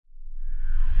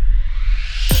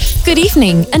Good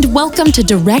evening, and welcome to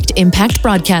Direct Impact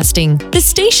Broadcasting, the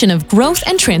station of growth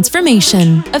and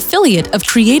transformation. Affiliate of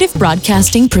Creative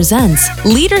Broadcasting presents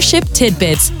Leadership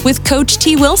Tidbits with Coach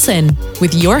T. Wilson,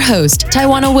 with your host,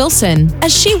 Taiwana Wilson,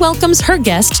 as she welcomes her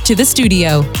guest to the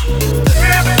studio.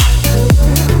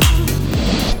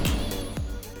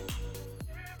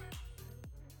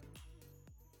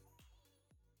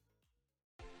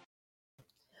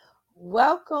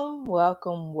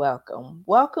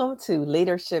 Welcome to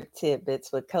Leadership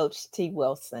Tidbits with Coach T.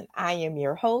 Wilson. I am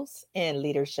your host and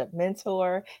leadership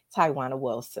mentor, Taiwana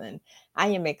Wilson. I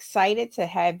am excited to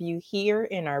have you here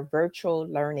in our virtual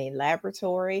learning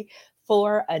laboratory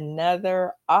for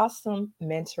another awesome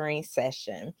mentoring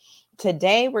session.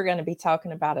 Today, we're going to be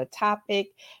talking about a topic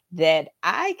that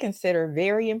I consider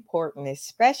very important,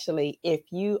 especially if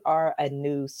you are a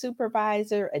new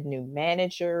supervisor, a new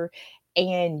manager,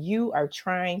 and you are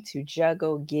trying to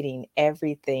juggle getting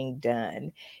everything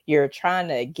done. You're trying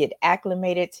to get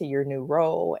acclimated to your new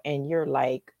role, and you're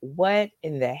like, what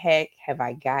in the heck have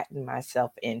I gotten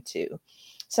myself into?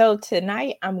 So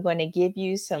tonight, I'm going to give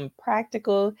you some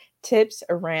practical tips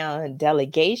around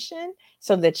delegation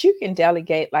so that you can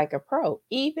delegate like a pro,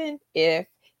 even if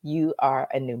you are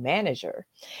a new manager.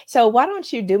 So why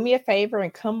don't you do me a favor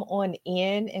and come on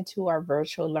into our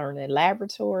virtual learning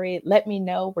laboratory. Let me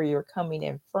know where you're coming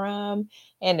in from,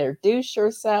 introduce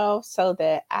yourself so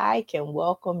that I can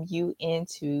welcome you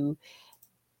into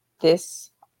this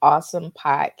awesome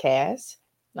podcast.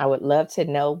 I would love to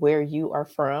know where you are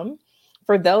from.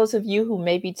 For those of you who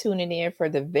may be tuning in for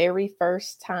the very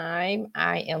first time,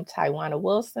 I am Taiwana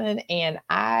Wilson, and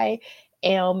I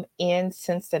am in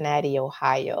Cincinnati,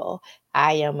 Ohio.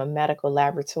 I am a medical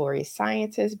laboratory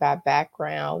scientist by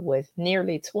background with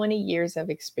nearly 20 years of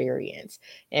experience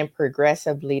in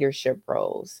progressive leadership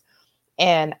roles.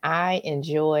 And I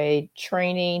enjoy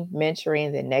training,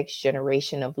 mentoring the next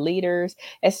generation of leaders,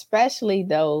 especially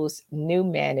those new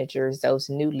managers, those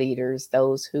new leaders,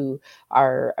 those who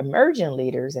are emerging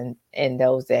leaders, and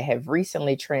those that have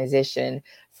recently transitioned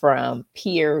from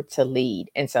peer to lead.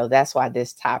 And so that's why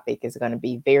this topic is going to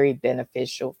be very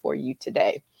beneficial for you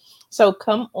today. So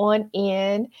come on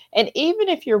in. And even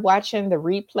if you're watching the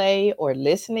replay or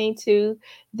listening to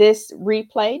this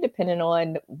replay, depending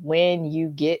on when you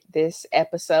get this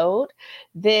episode,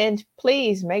 then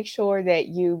please make sure that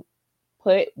you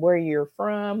put where you're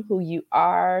from, who you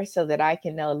are, so that I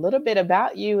can know a little bit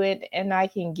about you and I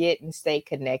can get and stay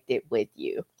connected with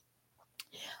you.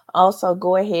 Also,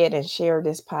 go ahead and share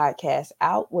this podcast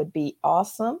out would be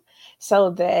awesome so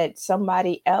that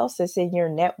somebody else that's in your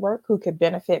network who could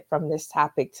benefit from this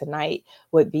topic tonight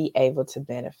would be able to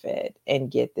benefit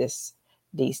and get these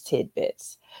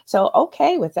tidbits. So,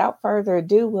 okay, without further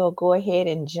ado, we'll go ahead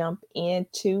and jump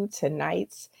into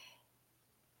tonight's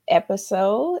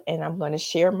episode, and I'm going to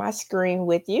share my screen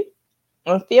with you.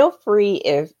 And feel free,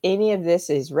 if any of this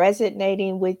is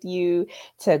resonating with you,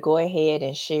 to go ahead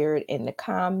and share it in the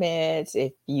comments.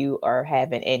 If you are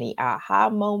having any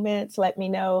aha moments, let me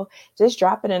know. Just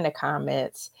drop it in the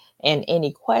comments. And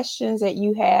any questions that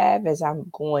you have as I'm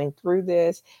going through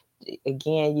this,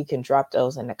 again, you can drop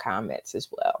those in the comments as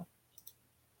well.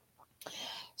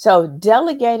 So,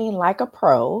 delegating like a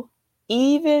pro,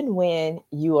 even when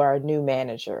you are a new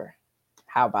manager.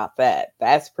 How about that?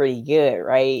 That's pretty good,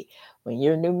 right? When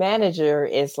you're a new manager,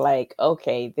 it's like,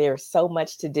 okay, there's so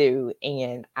much to do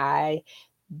and I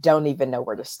don't even know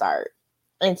where to start.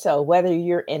 And so whether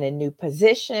you're in a new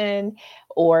position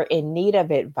or in need of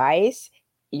advice,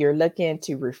 you're looking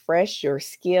to refresh your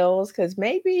skills because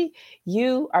maybe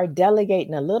you are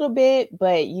delegating a little bit,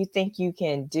 but you think you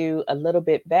can do a little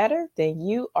bit better, then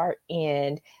you are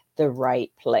in the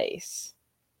right place.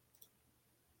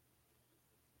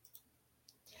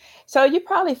 So you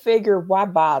probably figure, why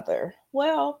bother?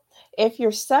 Well, if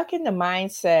you're stuck in the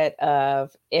mindset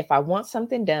of, if I want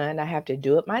something done, I have to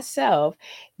do it myself,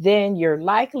 then you're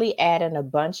likely adding a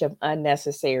bunch of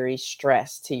unnecessary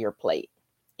stress to your plate.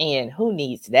 And who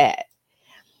needs that?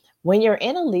 When you're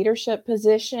in a leadership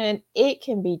position, it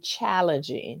can be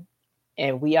challenging.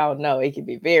 And we all know it can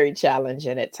be very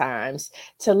challenging at times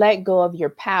to let go of your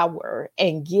power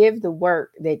and give the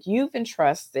work that you've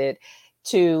entrusted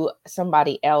to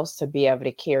somebody else to be able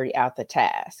to carry out the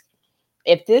task.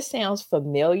 If this sounds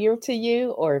familiar to you,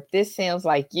 or if this sounds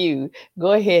like you,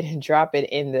 go ahead and drop it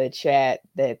in the chat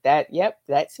yep,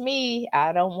 that's me.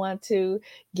 I don't want to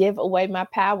give away my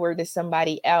power to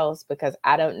somebody else because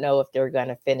I don't know if they're going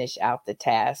to finish out the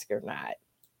task or not.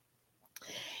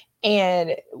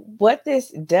 And what this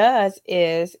does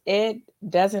is it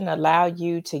doesn't allow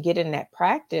you to get in that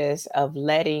practice of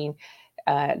letting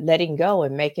go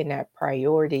and making that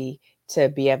priority to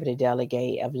be able to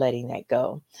delegate, of letting that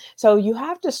go. So you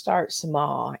have to start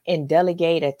small and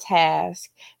delegate a task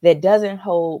that doesn't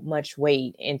hold much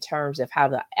weight in terms of how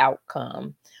the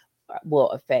outcome will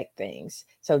affect things.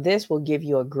 So this will give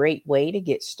you a great way to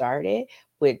get started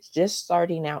with just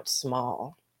starting out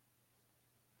small.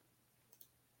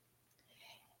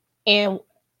 And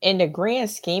in the grand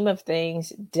scheme of things,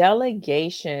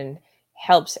 delegation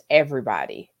helps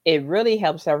everybody. It really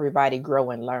helps everybody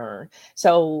grow and learn.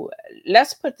 So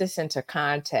let's put this into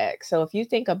context. So if you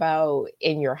think about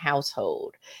in your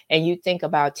household and you think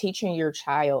about teaching your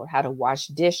child how to wash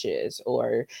dishes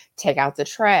or take out the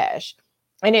trash,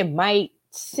 and it might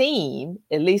seem,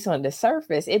 at least on the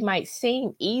surface, it might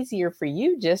seem easier for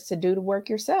you just to do the work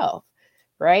yourself,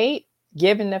 right?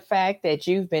 Given the fact that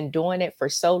you've been doing it for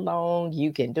so long,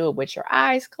 you can do it with your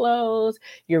eyes closed,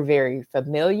 you're very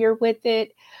familiar with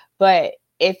it. But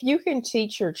if you can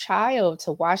teach your child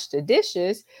to wash the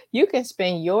dishes, you can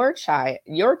spend your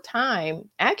time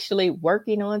actually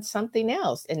working on something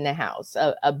else in the house,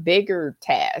 a bigger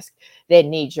task that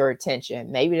needs your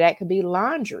attention. Maybe that could be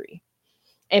laundry.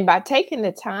 And by taking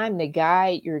the time to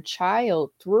guide your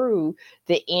child through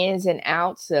the ins and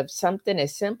outs of something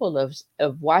as simple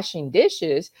of washing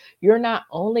dishes, you're not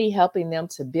only helping them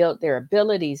to build their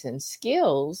abilities and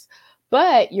skills,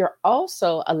 but you're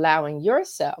also allowing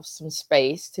yourself some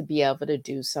space to be able to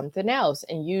do something else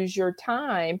and use your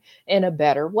time in a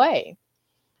better way.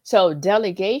 So,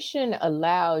 delegation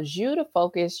allows you to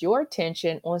focus your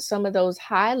attention on some of those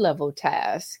high level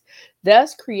tasks,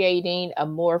 thus creating a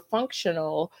more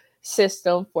functional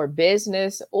system for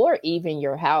business or even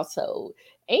your household.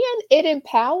 And it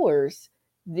empowers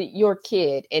your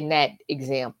kid in that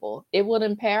example. It will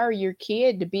empower your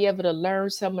kid to be able to learn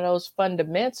some of those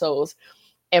fundamentals,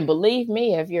 and believe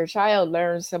me, if your child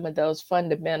learns some of those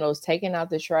fundamentals, taking out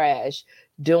the trash,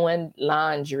 doing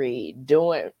laundry,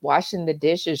 doing washing the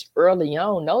dishes early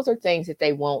on, those are things that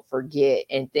they won't forget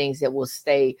and things that will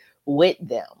stay with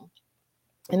them.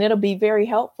 And it'll be very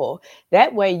helpful.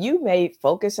 That way, you may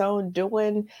focus on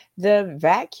doing the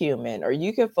vacuuming, or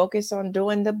you can focus on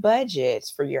doing the budgets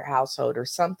for your household or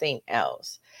something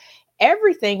else.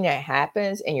 Everything that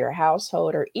happens in your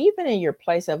household or even in your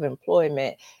place of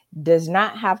employment does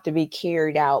not have to be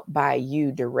carried out by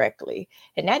you directly.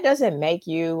 And that doesn't make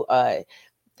you a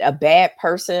bad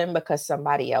person because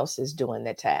somebody else is doing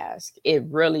the task. It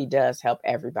really does help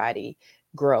everybody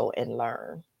grow and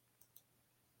learn.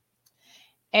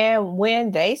 And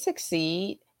when they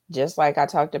succeed, just like I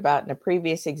talked about in the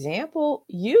previous example,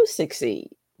 you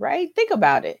succeed, right? Think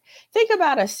about it. Think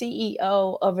about a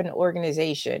CEO of an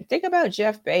organization. Think about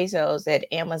Jeff Bezos at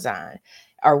Amazon.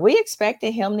 Are we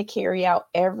expecting him to carry out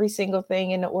every single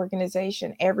thing in the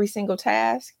organization, every single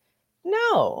task?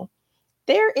 No.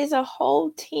 There is a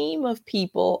whole team of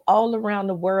people all around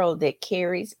the world that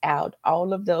carries out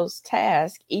all of those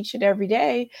tasks each and every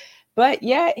day, but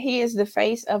yet he is the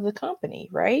face of the company,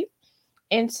 right?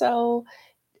 And so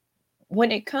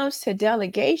when it comes to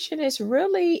delegation, it's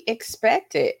really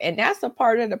expected. And that's a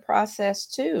part of the process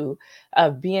too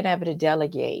of being able to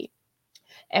delegate.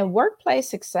 And workplace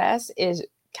success is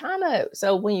kind of,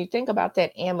 so when you think about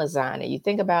that Amazon and you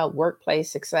think about workplace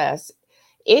success,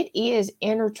 it is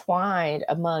intertwined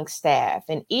among staff,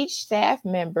 and each staff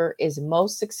member is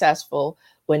most successful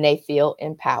when they feel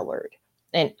empowered.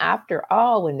 And after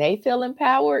all, when they feel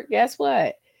empowered, guess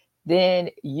what? Then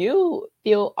you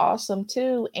feel awesome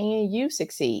too, and you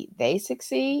succeed. They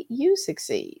succeed, you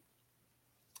succeed.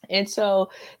 And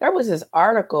so there was this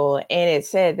article, and it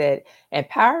said that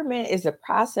empowerment is the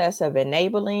process of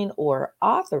enabling or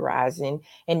authorizing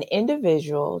an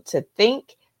individual to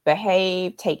think,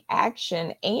 behave, take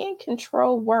action, and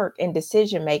control work and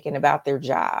decision making about their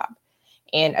job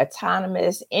in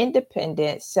autonomous,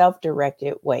 independent, self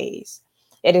directed ways.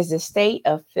 It is a state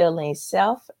of feeling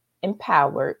self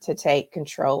empowered to take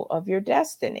control of your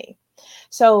destiny.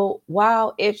 So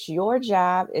while it's your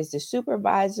job as the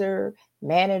supervisor,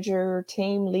 manager,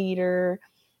 team leader,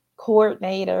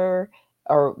 coordinator,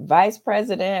 or vice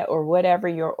president, or whatever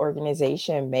your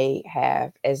organization may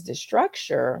have as the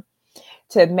structure,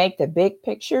 to make the big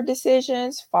picture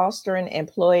decisions, fostering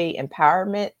employee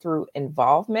empowerment through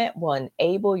involvement will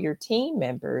enable your team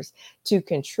members to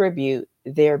contribute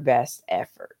their best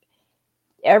effort.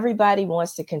 Everybody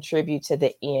wants to contribute to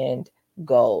the end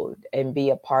goal and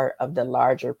be a part of the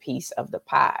larger piece of the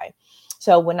pie.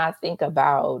 So when I think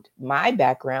about my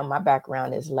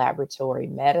background is laboratory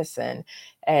medicine,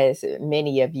 as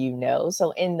many of you know.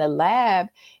 So in the lab,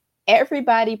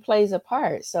 everybody plays a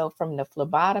part. So from the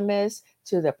phlebotomist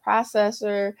to the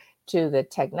processor to the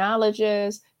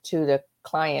technologist to the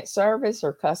client service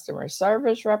or customer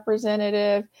service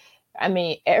representative. I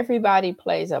mean, everybody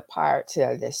plays a part.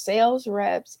 To the sales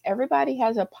reps, everybody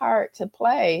has a part to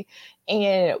play.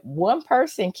 And one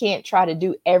person can't try to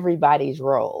do everybody's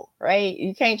role, right?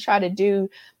 You can't try to do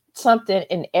something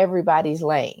in everybody's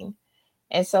lane.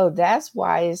 And so that's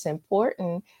why it's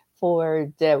important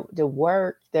for the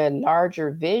work, the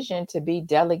larger vision to be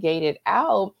delegated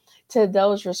out to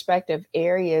those respective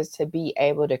areas to be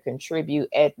able to contribute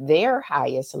at their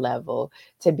highest level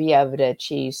to be able to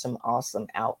achieve some awesome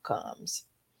outcomes.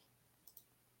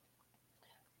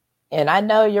 And I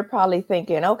know you're probably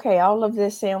thinking, okay, all of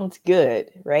this sounds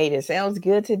good, right? It sounds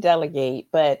good to delegate,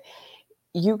 but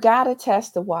you got to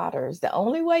test the waters. The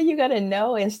only way you're going to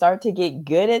know and start to get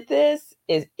good at this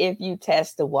is if you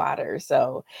test the water.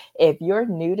 So if you're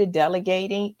new to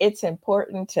delegating, it's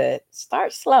important to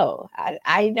start slow.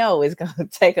 I know it's going to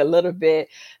take a little bit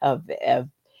of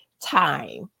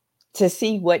time to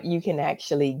see what you can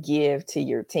actually give to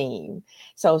your team.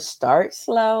 So start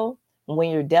slow. When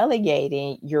you're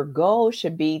delegating, your goal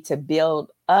should be to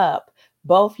build up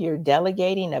both your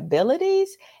delegating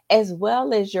abilities as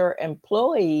well as your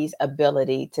employees'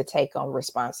 ability to take on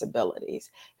responsibilities.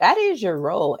 That is your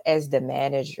role as the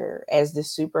manager, as the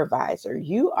supervisor.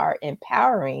 You are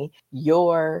empowering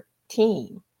your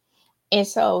team. And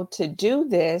so to do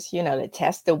this, to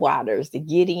test the waters, to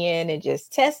get in and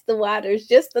just test the waters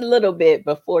just a little bit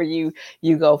before you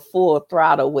go full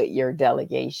throttle with your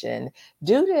delegation.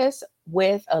 Do this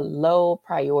with a low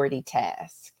priority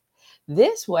task.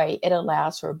 This way, it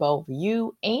allows for both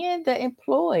you and the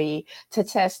employee to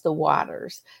test the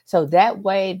waters. So that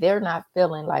way, they're not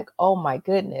feeling like, oh my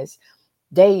goodness,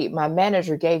 my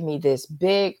manager gave me this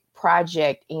big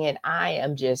project and I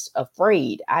am just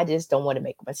afraid. I just don't want to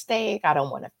make a mistake. I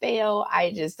don't want to fail.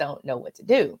 I just don't know what to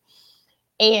do.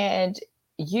 And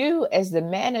you, as the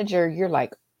manager, you're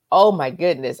like, oh my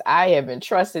goodness, I have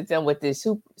entrusted them with this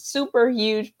super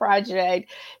huge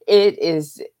project. It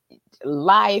is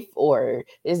life, or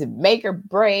is it make or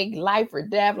break, life or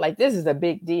death? Like, this is a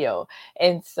big deal.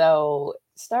 And so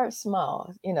start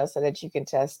small, so that you can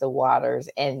test the waters,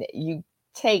 and you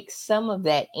take some of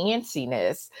that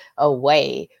antsiness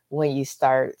away when you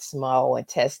start small and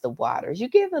test the waters. You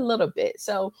give a little bit.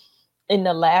 So in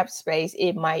the lab space,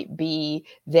 it might be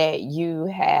that you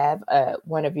have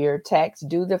one of your techs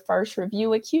do the first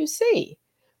review at QC,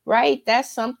 right?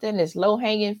 That's something that's low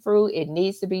hanging fruit. It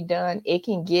needs to be done. It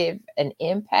can give an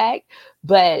impact,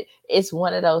 but it's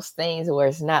one of those things where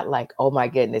it's not like, oh my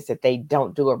goodness, if they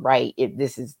don't do it right,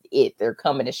 this is it. They're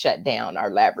coming to shut down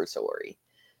our laboratory.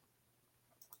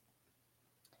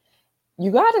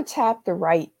 You got to tap the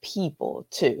right people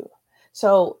too.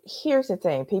 So here's the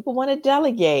thing. People want to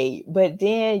delegate, but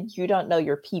then you don't know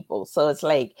your people. So it's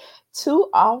like, too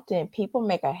often people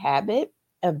make a habit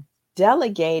of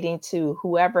delegating to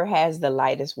whoever has the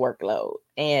lightest workload,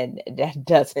 and that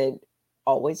doesn't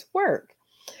always work.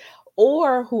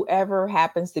 Or whoever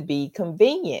happens to be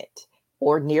convenient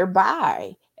or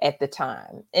nearby at the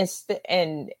time.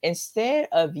 Instead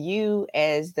of you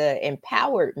as the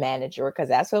empowered manager, because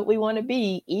that's what we want to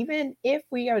be, even if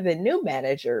we are the new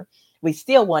manager, we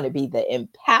still want to be the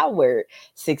empowered,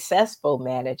 successful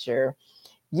manager.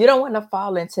 You don't want to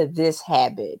fall into this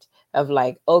habit of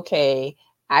like, okay,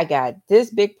 I got this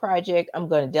big project. I'm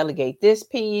going to delegate this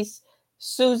piece.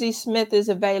 Susie Smith is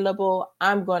available.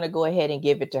 I'm going to go ahead and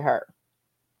give it to her.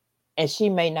 And she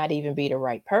may not even be the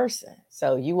right person.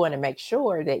 So you want to make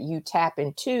sure that you tap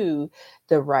into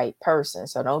the right person.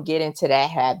 So don't get into that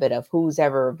habit of who's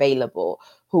ever available,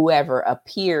 whoever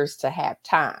appears to have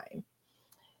time.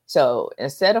 So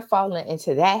instead of falling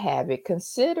into that habit,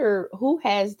 consider who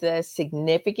has the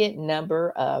significant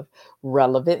number of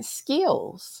relevant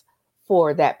skills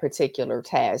for that particular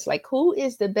task. Like, who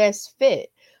is the best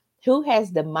fit? Who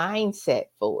has the mindset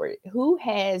for it? Who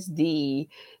has the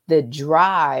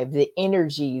drive, the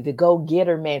energy, the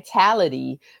go-getter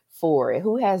mentality for it?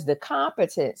 Who has the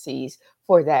competencies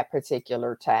for that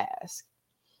particular task?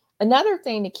 Another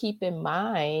thing to keep in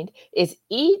mind is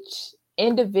each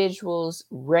individual's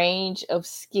range of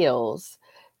skills,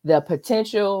 the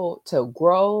potential to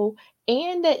grow,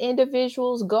 and the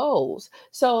individual's goals.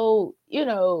 So,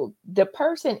 the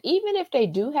person, even if they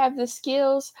do have the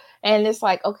skills, and it's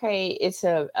like, okay, it's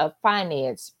a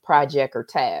finance project or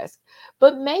task,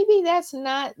 but maybe that's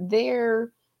not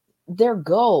their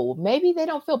goal. Maybe they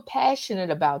don't feel passionate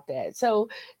about that. So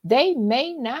they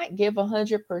may not give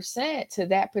 100% to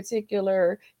that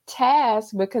particular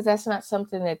task because that's not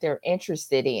something that they're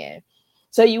interested in.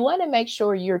 So you want to make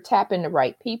sure you're tapping the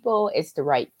right people, it's the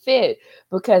right fit,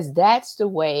 because that's the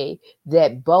way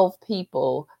that both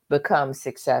people become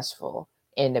successful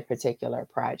in the particular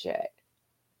project.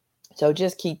 So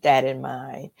just keep that in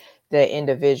mind. The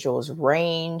individual's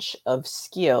range of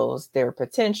skills, their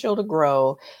potential to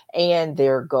grow, and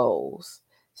their goals.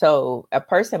 So a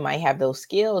person might have those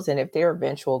skills, and if their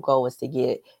eventual goal is to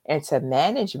get into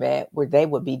management where they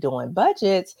would be doing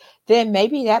budgets, then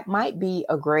maybe that might be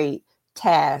a great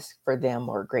task for them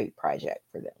or a great project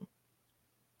for them.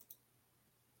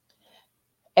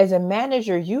 As a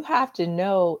manager, you have to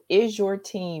know, is your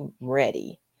team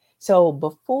ready? So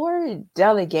before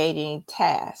delegating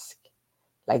tasks,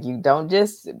 like you don't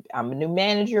just, I'm a new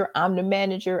manager, I'm the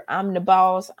manager, I'm the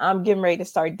boss, I'm getting ready to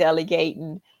start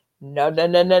delegating. No, no,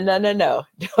 no, no, no, no, no.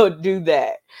 Don't do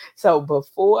that. So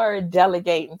before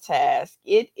delegating tasks,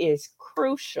 it is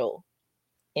crucial,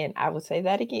 and I would say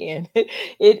that again, it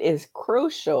is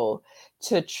crucial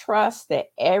to trust that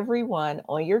everyone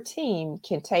on your team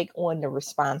can take on the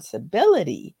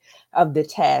responsibility of the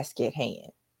task at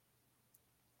hand,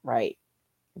 right?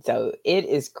 So it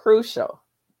is crucial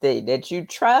that you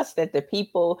trust that the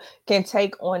people can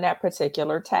take on that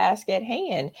particular task at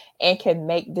hand and can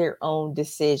make their own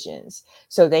decisions.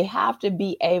 So they have to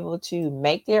be able to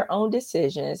make their own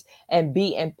decisions and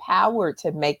be empowered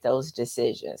to make those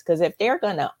decisions. Because if they're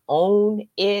going to own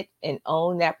it and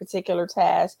own that particular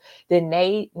task, then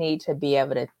they need to be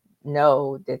able to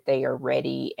know that they are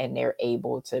ready and they're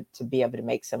able to be able to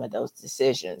make some of those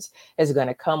decisions that's going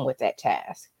to come with that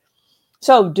task.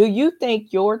 So, do you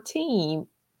think your team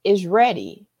is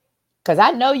ready? Because I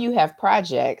know you have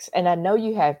projects and I know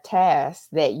you have tasks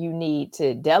that you need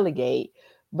to delegate,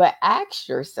 but ask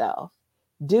yourself,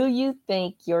 do you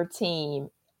think your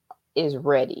team is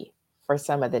ready for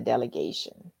some of the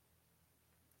delegation?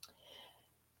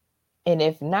 And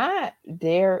if not,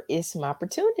 there is some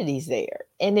opportunities there.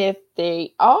 And if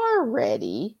they are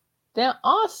ready, then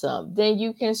awesome. Then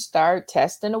you can start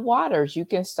testing the waters. You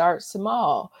can start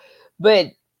small. But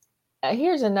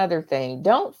here's another thing.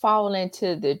 Don't fall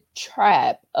into the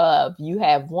trap of you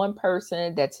have one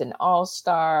person that's an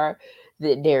all-star,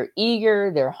 that they're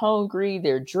eager, they're hungry,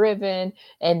 they're driven,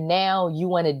 and now you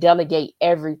want to delegate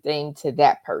everything to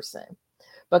that person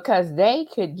because they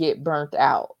could get burnt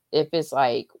out. If it's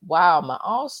like, wow, I'm an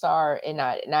all-star and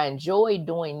I enjoy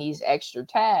doing these extra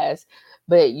tasks,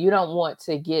 but you don't want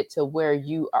to get to where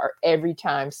you are every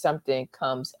time something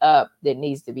comes up that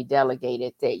needs to be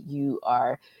delegated, that you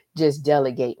are just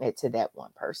delegating it to that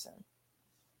one person.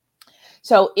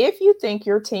 So if you think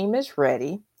your team is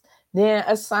ready, then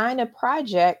assign a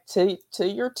project to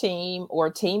your team or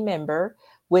team member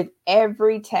with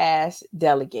every task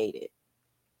delegated,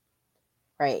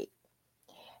 right?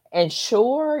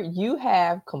 Ensure you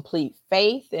have complete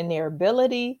faith in their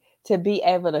ability to be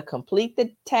able to complete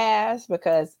the task,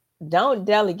 because don't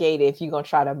delegate it if you're going to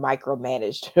try to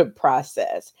micromanage the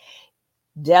process.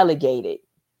 Delegate it.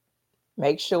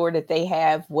 Make sure that they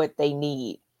have what they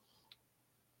need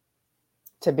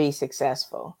to be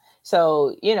successful.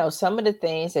 So, some of the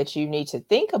things that you need to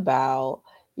think about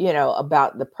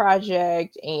the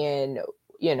project and,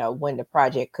 when the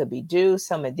project could be due,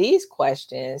 some of these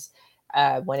questions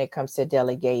when it comes to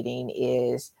delegating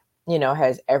is,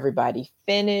 has everybody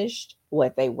finished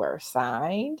what they were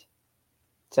assigned?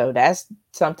 So that's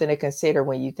something to consider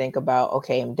when you think about,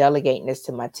 okay, I'm delegating this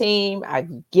to my team. I've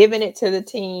given it to the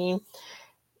team.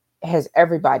 Has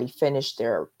everybody finished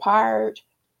their part?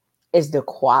 Is the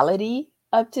quality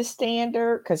up to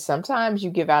standard? Because sometimes you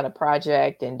give out a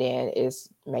project and then it's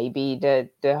maybe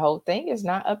the whole thing is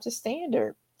not up to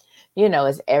standard.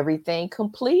 Is everything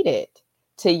completed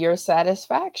to your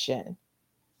satisfaction?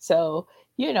 So,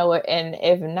 and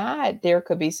if not, there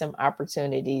could be some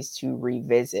opportunities to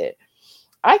revisit.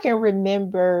 I can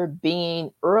remember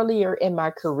being earlier in my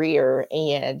career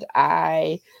and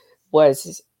I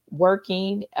was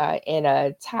working in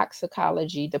a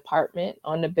toxicology department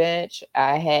on the bench.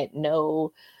 I had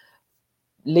no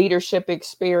leadership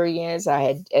experience.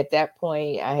 At that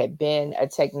point, I had been a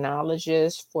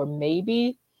technologist for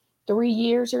maybe 3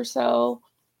 years or so.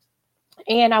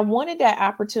 And I wanted that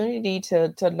opportunity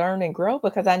to learn and grow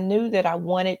because I knew that I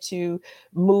wanted to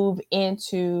move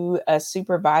into a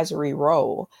supervisory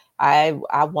role. I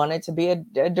wanted to be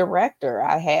a director.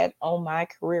 I had on my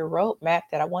career roadmap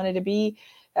that I wanted to be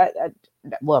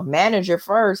well, manager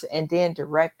first and then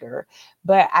director.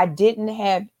 But I didn't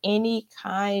have any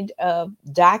kind of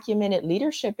documented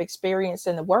leadership experience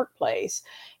in the workplace.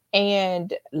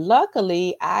 And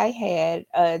luckily, I had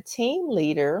a team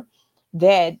leader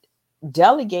that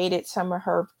delegated some of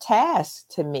her tasks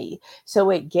to me. So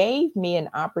it gave me an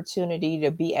opportunity to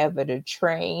be able to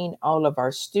train all of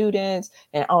our students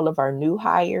and all of our new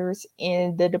hires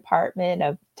in the Department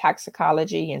of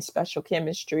Toxicology and Special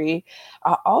Chemistry.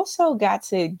 I also got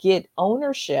to get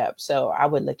ownership. So I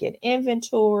would look at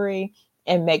inventory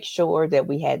and make sure that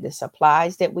we had the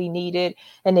supplies that we needed.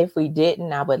 And if we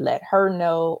didn't, I would let her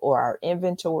know or our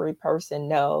inventory person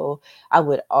know. I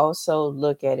would also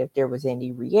look at if there was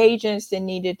any reagents that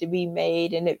needed to be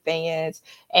made in advance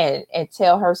and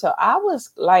tell her. So I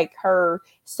was like her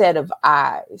set of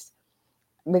eyes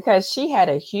because she had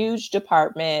a huge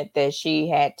department that she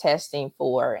had testing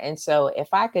for. And so if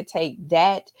I could take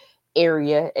that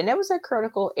area, and it was a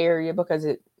critical area because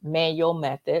it manual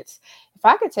methods, if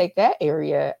I could take that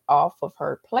area off of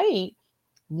her plate,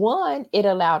 one, it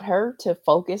allowed her to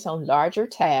focus on larger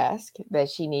tasks that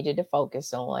she needed to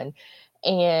focus on.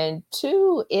 And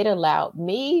two, it allowed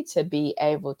me to be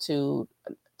able to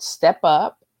step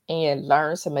up and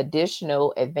learn some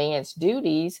additional advanced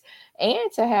duties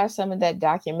and to have some of that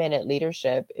documented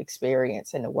leadership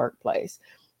experience in the workplace.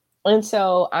 And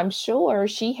so I'm sure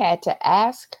she had to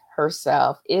ask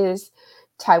herself, is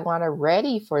Taiwana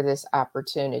ready for this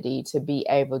opportunity to be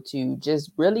able to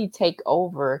just really take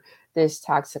over this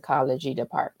toxicology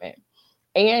department?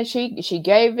 And she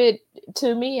gave it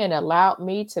to me and allowed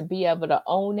me to be able to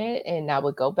own it. And I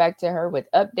would go back to her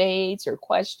with updates or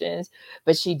questions,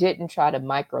 but she didn't try to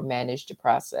micromanage the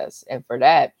process. And for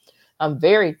that, I'm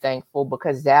very thankful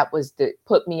because that was the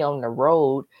put me on the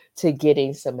road to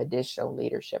getting some additional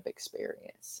leadership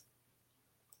experience.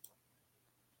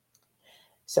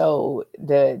 So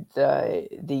the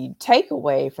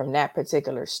takeaway from that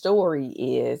particular story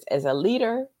is, as a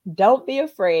leader, don't be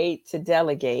afraid to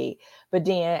delegate, but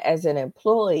then as an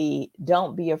employee,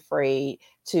 don't be afraid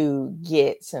to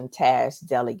get some tasks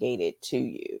delegated to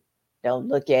you. Don't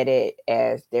look at it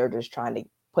as they're just trying to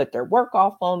put their work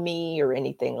off on me or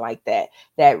anything like that.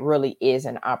 That really is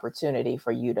an opportunity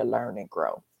for you to learn and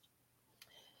grow.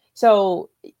 So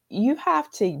you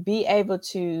have to be able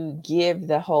to give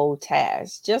the whole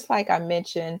task. Just like I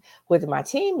mentioned with my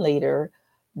team leader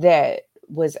that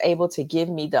was able to give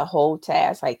me the whole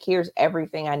task. Like, here's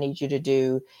everything I need you to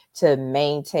do to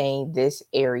maintain this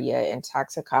area in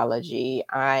toxicology.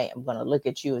 I am going to look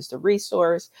at you as the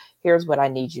resource. Here's what I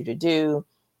need you to do.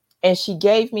 And she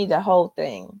gave me the whole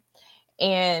thing.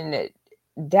 And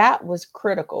that was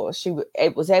critical.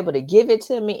 It was able to give it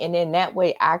to me, and then that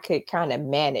way I could kind of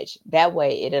manage. That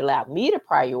way it allowed me to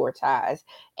prioritize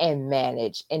and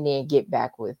manage and then get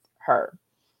back with her.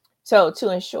 So to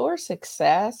ensure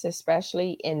success,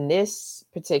 especially in this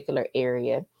particular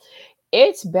area,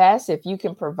 it's best if you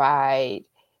can provide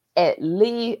at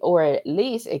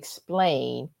least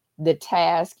explain the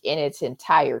task in its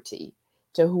entirety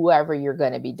to whoever you're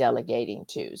going to be delegating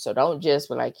to. So don't just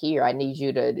be like, here, I need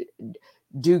you to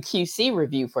do QC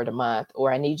review for the month,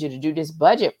 or I need you to do this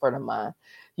budget for the month.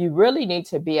 You really need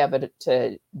to be able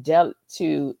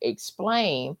to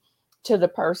explain to the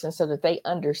person so that they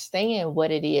understand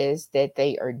what it is that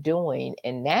they are doing.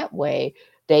 And that way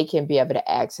they can be able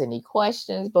to ask any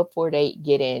questions before they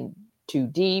get in too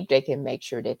deep. They can make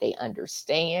sure that they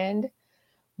understand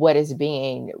what is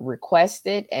being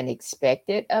requested and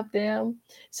expected of them.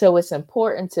 So it's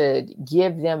important to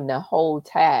give them the whole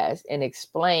task and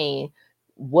explain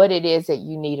what it is that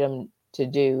you need them to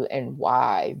do and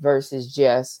why, versus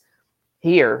just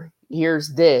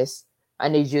here's this. I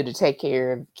need you to take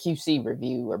care of QC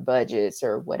review or budgets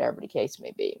or whatever the case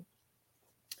may be.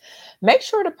 Make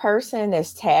sure the person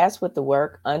that's tasked with the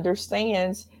work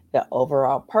understands the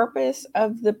overall purpose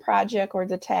of the project or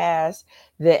the task,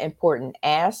 the important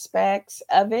aspects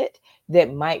of it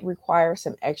that might require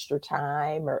some extra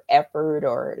time or effort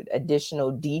or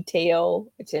additional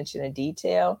attention to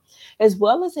detail, as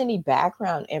well as any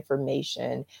background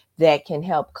information that can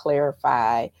help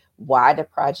clarify why the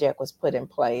project was put in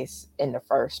place in the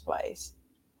first place.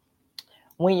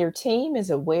 When your team is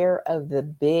aware of the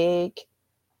big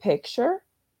picture,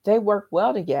 they work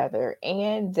well together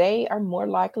and they are more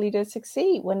likely to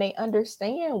succeed when they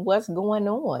understand what's going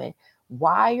on.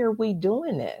 Why are we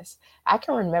doing this? I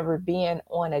can remember being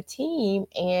on a team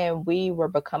and we were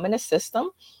becoming a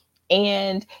system,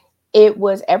 and it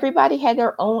was everybody had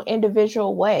their own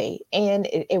individual way, and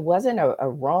it wasn't a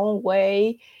wrong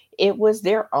way. It was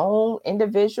their own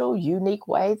individual unique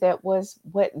way. That was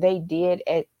what they did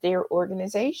at their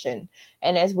organization.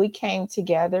 And as we came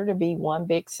together to be one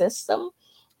big system,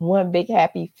 one big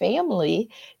happy family,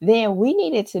 then we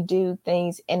needed to do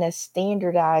things in a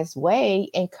standardized way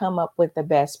and come up with the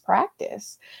best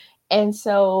practice. And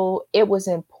so it was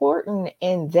important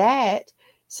in that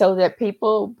so that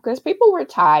because people were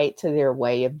tied to their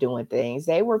way of doing things.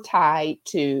 They were tied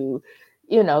to,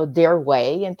 their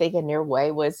way and thinking their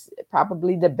way was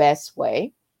probably the best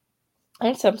way.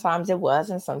 And sometimes it was,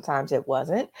 and sometimes it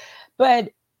wasn't.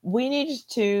 But we needed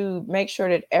to make sure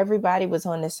that everybody was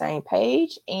on the same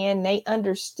page and they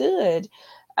understood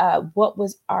what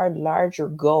was our larger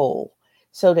goal.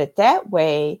 So that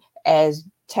way, as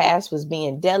tasks was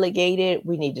being delegated,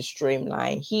 we need to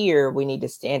streamline here, we need to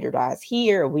standardize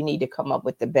here, we need to come up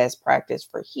with the best practice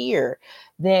for here.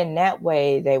 Then that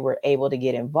way they were able to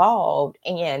get involved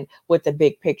and with the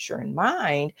big picture in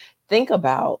mind, think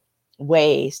about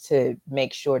ways to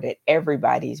make sure that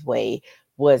everybody's way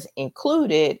was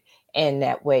included, and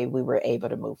that way we were able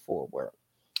to move forward.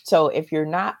 So if you're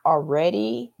not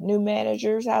already new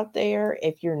managers out there,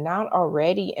 if you're not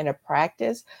already in a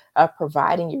practice of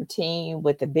providing your team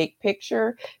with the big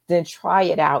picture, then try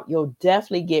it out. You'll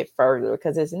definitely get further,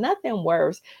 because there's nothing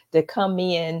worse to come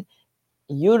in,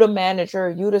 you the manager,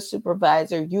 you the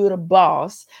supervisor, you the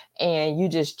boss, and you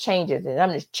just change it. And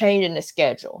I'm just changing the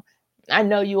schedule. I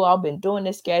know you all been doing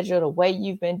the schedule the way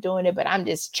you've been doing it, but I'm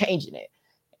just changing it.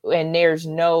 And there's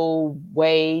no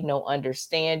way, no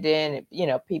understanding.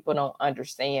 People don't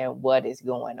understand what is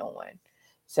going on.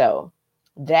 So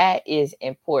that is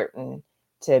important,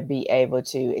 to be able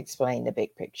to explain the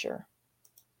big picture.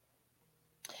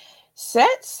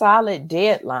 Set solid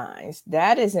deadlines.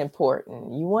 That is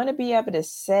important. You want to be able to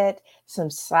set some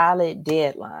solid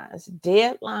deadlines.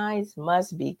 Deadlines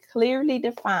must be clearly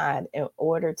defined in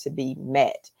order to be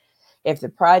met. If the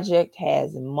project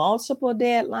has multiple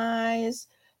deadlines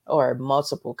or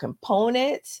multiple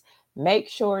components, make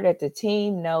sure that the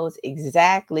team knows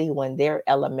exactly when their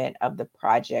element of the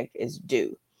project is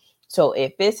due. So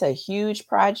if it's a huge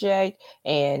project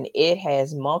and it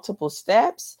has multiple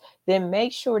steps, then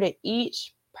make sure that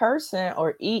each person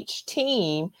or each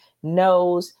team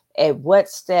knows at what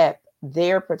step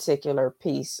their particular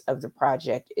piece of the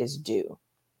project is due.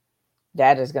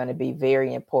 That is going to be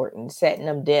very important. Setting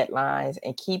them deadlines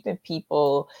and keeping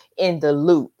people in the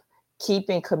loop,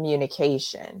 keeping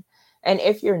communication. And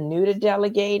if you're new to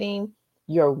delegating,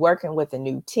 you're working with a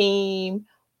new team,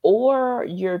 or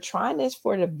you're trying this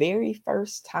for the very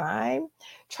first time,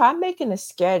 try making a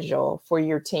schedule for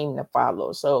your team to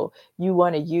follow. So you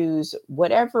want to use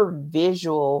whatever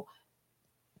visual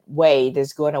way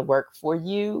that's going to work for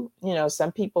you.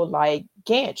 Some people like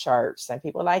Gantt charts, some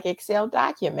people like Excel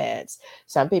documents,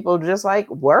 some people just like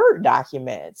Word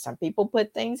documents, some people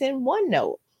put things in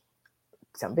OneNote,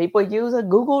 some people use a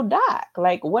Google Doc,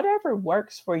 like whatever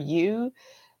works for you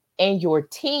and your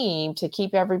team to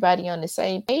keep everybody on the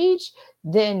same page.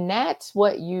 Then that's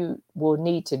what you will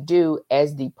need to do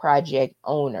as the project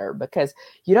owner, because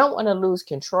you don't want to lose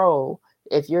control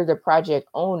if you're the project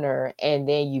owner and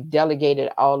then you've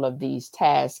delegated all of these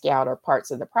tasks out or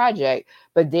parts of the project,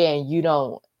 but then you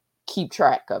don't keep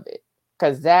track of it,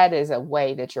 because that is a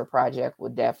way that your project will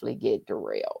definitely get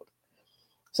derailed.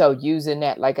 So using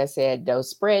that, like I said,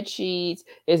 those spreadsheets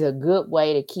is a good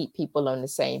way to keep people on the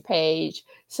same page.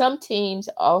 Some teams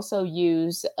also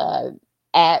use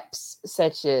apps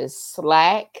such as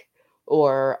Slack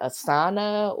or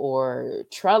Asana or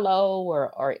Trello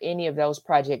or any of those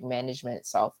project management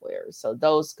softwares. So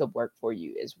those could work for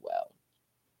you as well.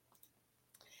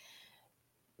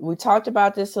 We talked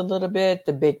about this a little bit,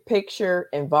 the big picture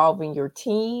involving your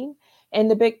team. And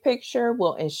the big picture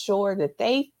will ensure that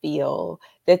they feel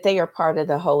that they are part of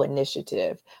the whole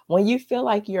initiative. When you feel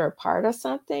like you're a part of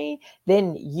something,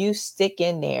 then you stick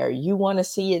in there. You want to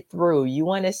see it through. You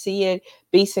want to see it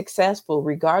be successful,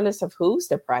 regardless of who's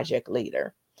the project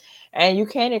leader. And you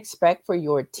can't expect for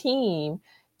your team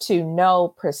to know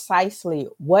precisely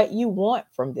what you want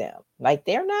from them. Like,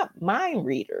 they're not mind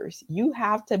readers. You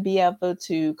have to be able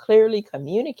to clearly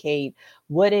communicate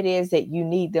what it is that you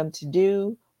need them to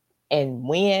do and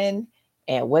when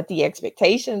and what the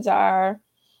expectations are.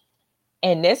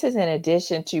 And this is in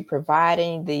addition to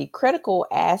providing the critical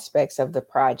aspects of the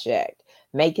project,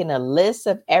 making a list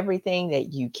of everything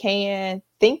that you can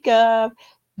think of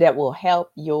that will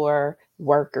help your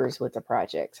workers with the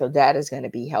project. So that is going to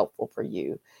be helpful for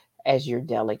you as you're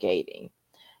delegating.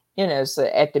 So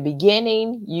at the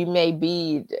beginning, you may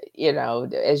be,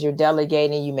 as you're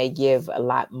delegating, you may give a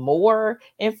lot more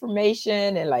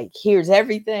information and like, here's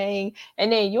everything.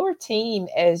 And then your team,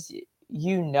 as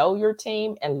you know your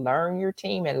team and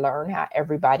learn how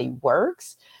everybody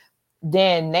works,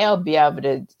 then they'll be able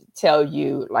to tell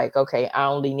you like, okay, I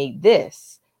only need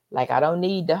this. Like, I don't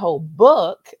need the whole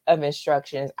book of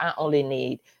instructions. I only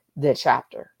need the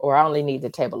chapter, or I only need the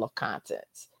table of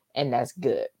contents. And that's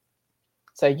good.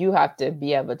 So you have to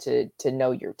be able to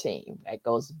know your team. That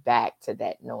goes back to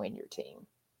that knowing your team.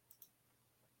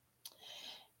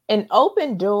 An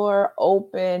open door,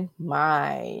 open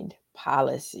mind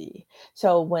policy.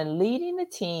 So when leading a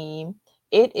team,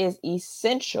 it is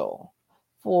essential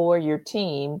for your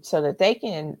team so that they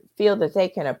can feel that they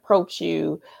can approach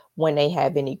you when they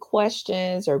have any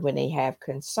questions or when they have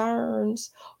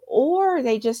concerns, or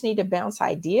they just need to bounce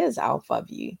ideas off of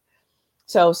you.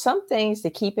 So, some things to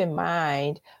keep in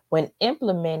mind when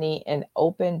implementing an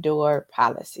open door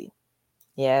policy.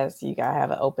 Yes, you gotta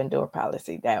have an open door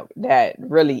policy. That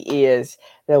really is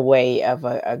the way of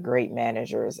a great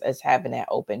manager is having that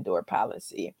open door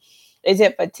policy. Is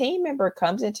if a team member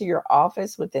comes into your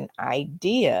office with an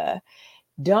idea,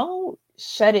 don't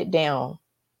shut it down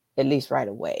at least right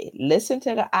away. Listen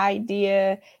to the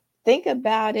idea, think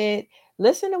about it,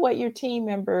 listen to what your team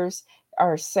members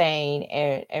are saying,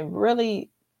 and really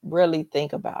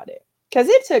think about it. Because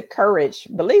it took courage,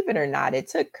 believe it or not, it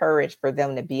took courage for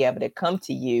them to be able to come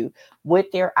to you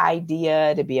with their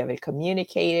idea, to be able to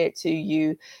communicate it to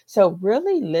you. So,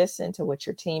 really listen to what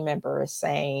your team member is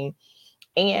saying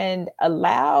and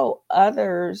allow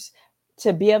others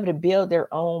to be able to build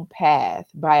their own path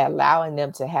by allowing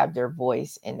them to have their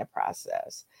voice in the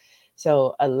process.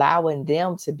 So, allowing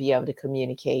them to be able to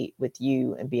communicate with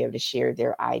you and be able to share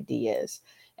their ideas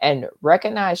and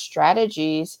recognize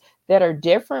strategies that are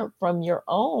different from your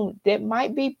own that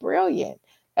might be brilliant.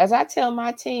 As I tell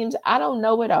my teams, I don't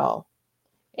know it all.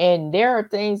 And there are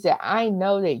things that I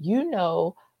know that you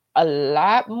know a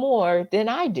lot more than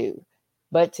I do.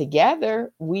 But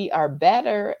together we are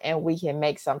better and we can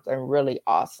make something really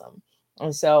awesome.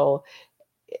 And so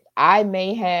I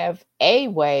may have a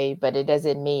way, but it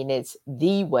doesn't mean it's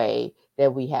the way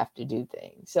that we have to do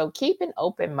things. So keep an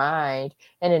open mind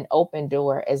and an open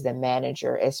door as the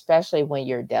manager, especially when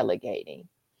you're delegating.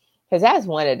 Because that's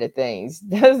one of the things.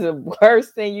 That's the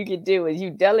worst thing you can do is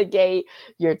you delegate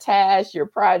your tasks, your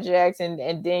projects, and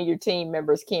then your team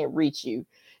members can't reach you.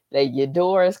 Like your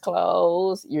door is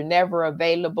closed, you're never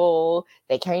available,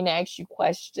 they can't ask you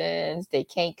questions, they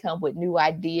can't come with new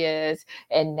ideas,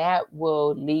 and that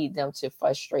will lead them to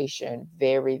frustration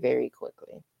very, very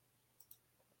quickly.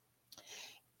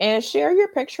 And share your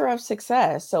picture of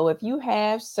success. So if you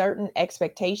have certain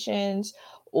expectations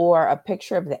or a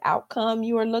picture of the outcome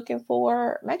you are looking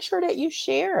for, make sure that you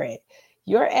share it.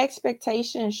 Your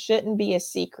expectations shouldn't be a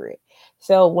secret.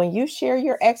 So when you share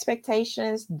your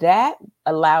expectations, that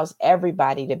allows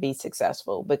everybody to be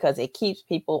successful because it keeps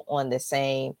people on the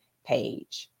same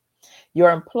page. Your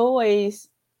employees,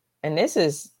 and this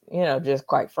is, just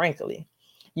quite frankly,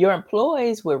 your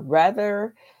employees would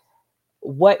rather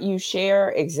what you share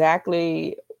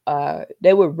exactly,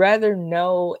 they would rather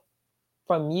know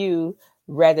from you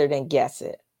rather than guess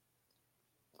it,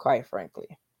 quite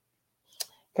frankly.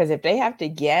 Because if they have to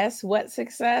guess what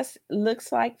success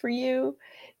looks like for you,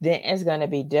 then it's going to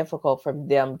be difficult for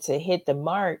them to hit the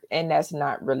mark. And that's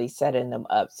not really setting them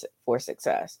up for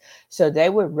success. So they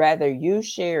would rather you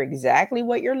share exactly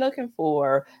what you're looking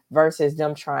for versus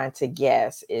them trying to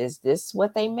guess. Is this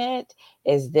what they meant?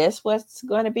 Is this what's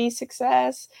going to be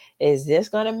success? Is this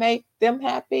going to make them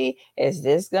happy? Is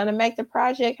this going to make the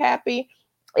project happy?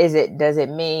 Does it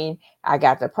mean I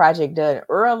got the project done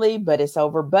early, but it's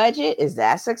over budget? Is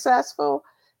that successful?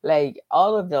 Like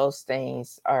all of those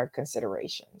things are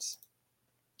considerations.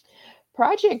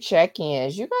 Project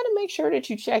check-ins, you got to make sure that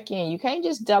you check in. You can't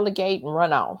just delegate and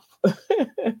run off.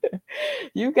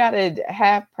 You got to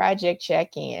have project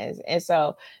check-ins. And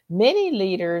so many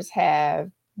leaders have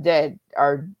that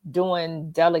are doing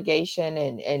delegation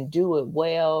and do it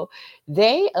well.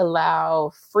 They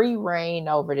allow free reign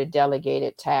over the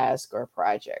delegated task or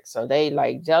project. So they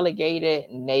like delegate it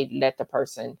and they let the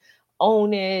person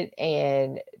own it,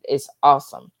 and it's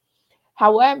awesome.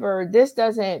 However, this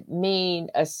doesn't mean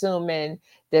assuming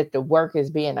that the work is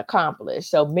being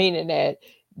accomplished. So meaning that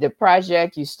the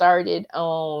project you started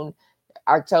on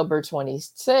October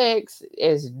 26th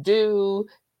is due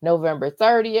November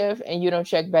 30th, and you don't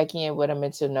check back in with them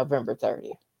until November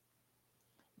 30th.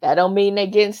 That don't mean they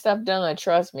getting stuff done.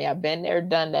 Trust me, I've been there,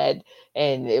 done that,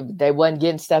 and they wasn't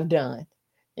getting stuff done.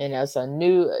 So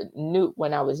new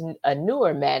when I was a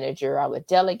newer manager, I would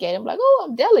delegate. I'm like, oh,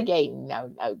 I'm delegating. Now,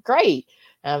 great.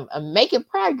 I'm making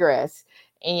progress.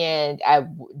 And I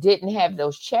didn't have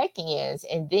those check-ins.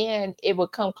 And then it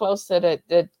would come close to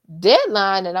the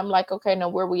deadline. And I'm like, okay, now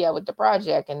where we at with the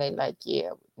project? And they like,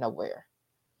 yeah, nowhere.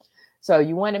 So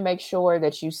you want to make sure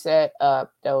that you set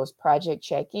up those project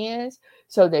check-ins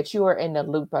so that you are in the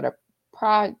loop of the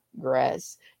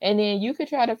progress. And then you could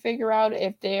try to figure out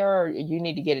if you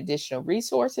need to get additional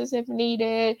resources if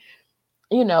needed.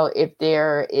 if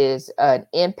there is an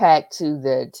impact to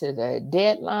the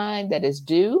deadline that is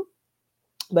due.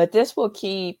 But this will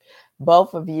keep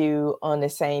both of you on the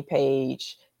same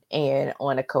page and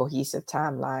on a cohesive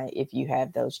timeline if you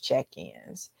have those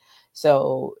check-ins.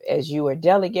 So as you are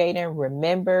delegating,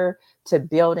 remember to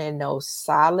build in those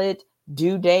solid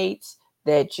due dates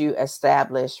that you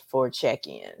establish for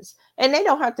check-ins. And they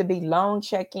don't have to be long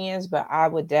check-ins, but I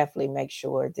would definitely make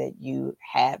sure that you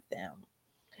have them.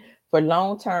 For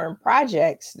long-term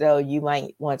projects, though, you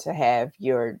might want to have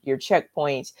your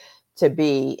checkpoints to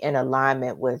be in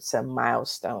alignment with some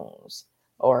milestones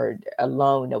or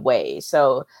along the way.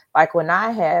 So, like when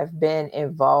I have been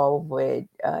involved with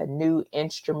new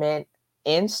instrument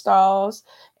installs,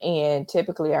 and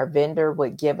typically our vendor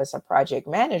would give us a project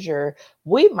manager,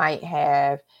 we might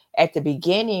have at the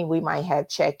beginning, we might have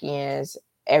check-ins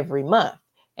every month.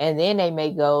 And then they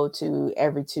may go to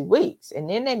every 2 weeks, and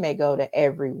then they may go to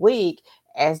every week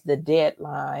as the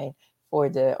deadline for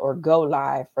the or go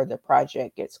live for the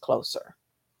project gets closer.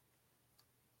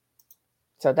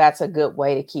 So that's a good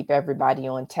way to keep everybody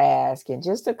on task and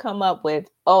just to come up with,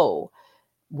 oh,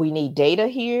 we need data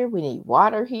here, we need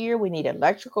water here, we need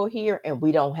electrical here, and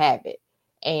we don't have it.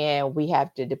 And we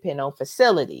have to depend on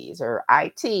facilities or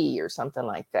IT or something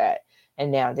like that.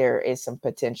 And now there is some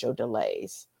potential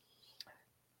delays.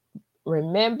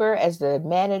 Remember, as the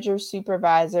manager,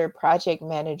 supervisor, project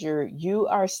manager, you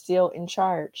are still in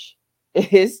charge.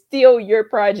 It's still your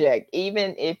project,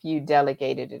 even if you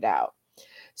delegated it out.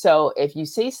 So if you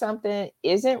see something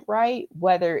isn't right,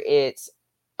 whether it's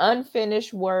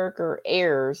unfinished work or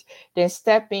errors, then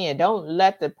step in. Don't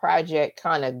let the project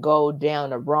kind of go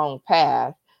down the wrong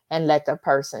path and let the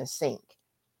person sink.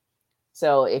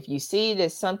 So if you see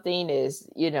that something is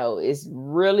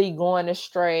really going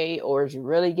astray or is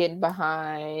really getting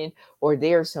behind, or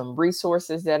there's some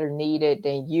resources that are needed,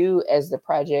 then you as the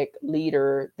project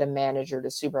leader, the manager, the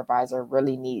supervisor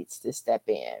really needs to step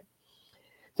in.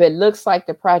 If it looks like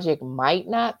the project might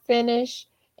not finish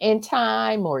in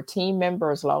time or team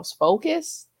members lost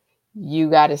focus, you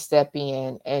got to step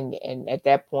in and at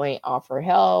that point offer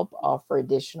help, offer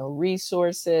additional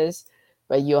resources,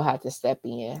 but you'll have to step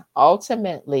in.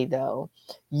 Ultimately, though,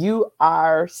 you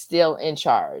are still in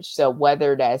charge. So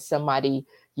whether that's somebody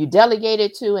you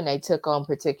delegated to and they took on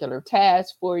particular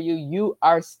tasks for you, you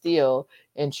are still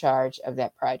in charge of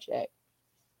that project.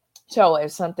 So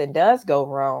if something does go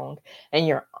wrong and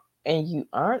you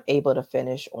aren't able to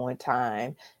finish on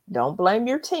time, don't blame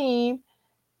your team.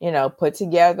 Put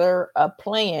together a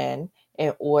plan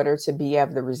in order to be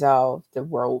able to resolve the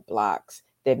roadblocks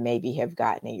that maybe have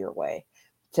gotten in your way.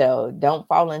 So don't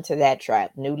fall into that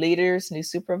trap. New leaders, new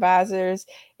supervisors,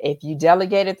 if you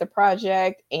delegated the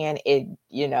project and it,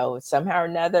 somehow or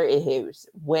another it has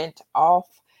went off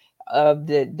of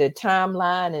the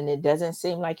timeline and it doesn't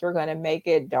seem like you're going to make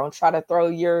it, don't try to throw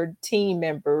your team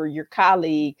member, your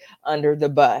colleague under the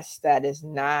bus. That is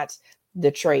not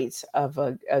the traits of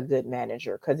a good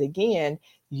manager. Because again,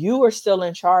 you are still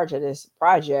in charge of this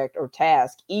project or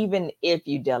task, even if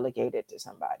you delegate it to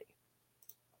somebody.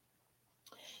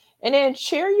 And then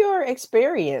share your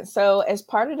experience. So, as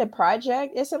part of the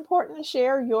project, it's important to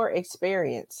share your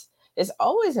experience. It's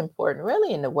always important,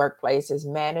 really, in the workplace as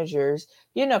managers.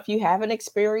 If you have an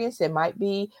experience that might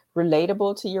be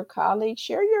relatable to your colleagues,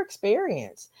 share your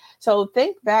experience. So,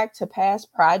 think back to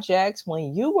past projects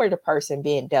when you were the person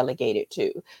being delegated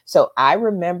to. So, I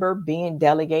remember being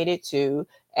delegated to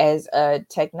as a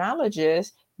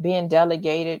technologist, being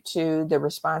delegated to the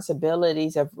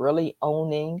responsibilities of really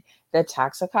owning the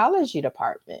toxicology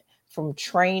department, from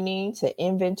training to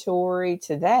inventory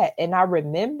to that. And I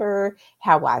remember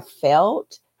how I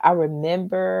felt. I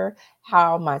remember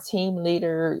how my team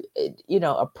leader,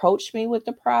 approached me with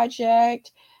the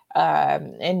project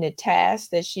and the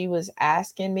task that she was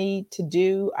asking me to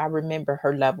do. I remember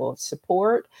her level of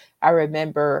support. I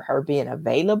remember her being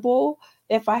available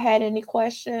if I had any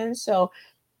questions. So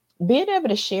being able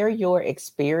to share your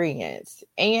experience,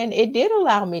 and it did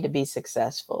allow me to be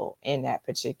successful in that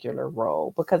particular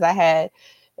role because I had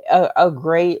a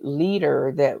great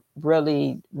leader that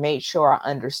really made sure I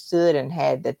understood and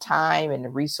had the time and the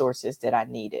resources that I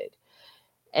needed.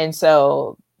 And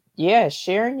so, yeah,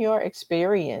 sharing your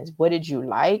experience. What did you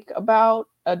like about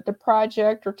the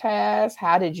project or task?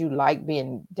 How did you like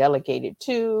being delegated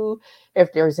to?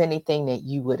 If there's anything that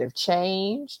you would have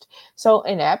changed. So,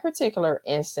 in that particular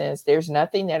instance, there's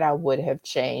nothing that I would have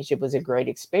changed. It was a great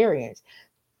experience.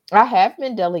 I have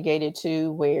been delegated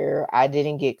to where I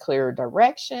didn't get clear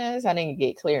directions. I didn't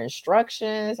get clear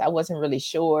instructions. I wasn't really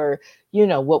sure,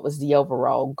 what was the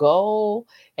overall goal.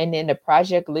 And then the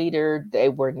project leader, they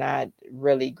were not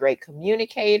really great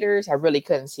communicators. I really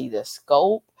couldn't see the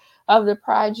scope of the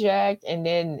project. And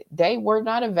then they were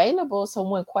not available. So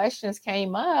when questions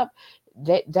came up,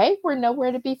 they were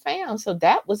nowhere to be found. So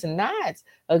that was not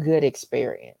a good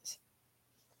experience.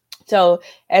 So,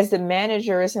 as the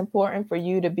manager, it's important for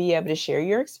you to be able to share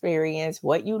your experience,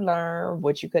 what you learned,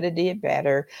 what you could have did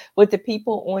better with the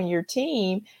people on your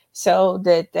team so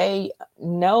that they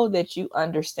know that you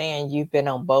understand you've been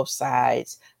on both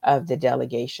sides of the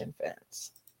delegation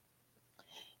fence.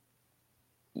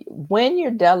 When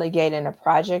you're delegating a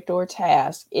project or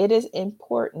task, it is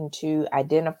important to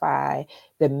identify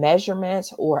the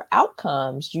measurements or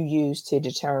outcomes you use to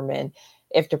determine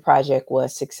if the project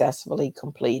was successfully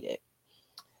completed.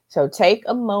 So take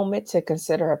a moment to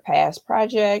consider a past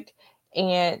project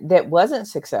and that wasn't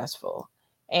successful,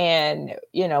 and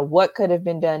what could have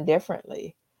been done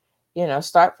differently.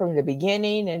 Start from the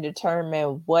beginning and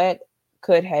determine what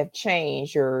could have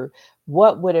changed or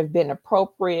what would have been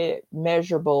appropriate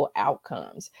measurable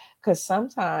outcomes. Because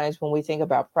sometimes when we think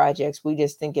about projects, we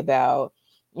just think about,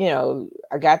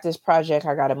 I got this project,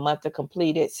 I got a month to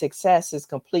complete it. Success is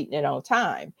completing it on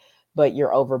time, but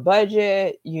you're over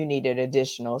budget, you needed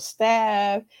additional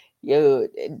staff, you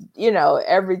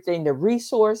everything, the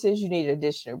resources, you need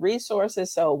additional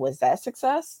resources. So was that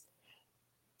success?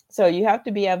 So you have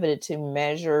to be able to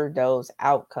measure those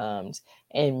outcomes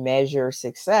and measure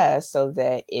success so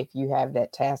that if you have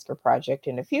that task or project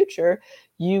in the future,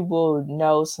 you will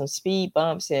know some speed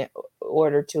bumps in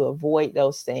order to avoid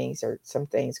those things or some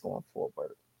things going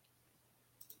forward.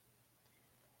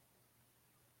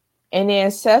 And then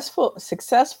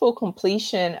successful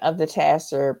completion of the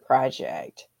task or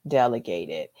project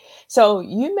delegated. So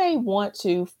you may want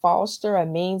to foster a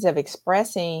means of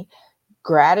expressing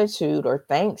gratitude or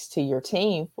thanks to your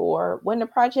team for when the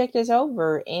project is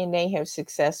over and they have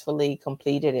successfully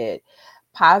completed it.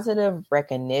 Positive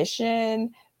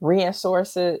recognition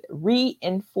reinforces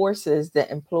the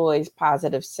employee's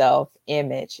positive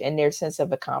self-image and their sense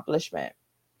of accomplishment,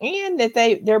 and that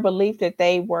their belief that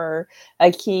they were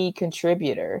a key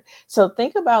contributor. So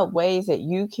think about ways that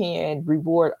you can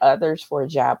reward others for a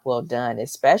job well done,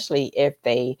 especially if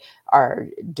they are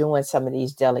doing some of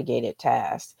these delegated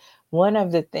tasks. One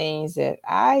of the things that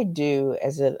I do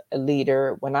as a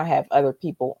leader when I have other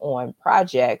people on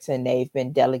projects and they've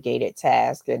been delegated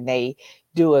tasks and they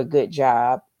do a good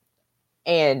job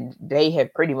and they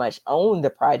have pretty much owned the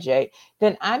project,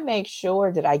 then I make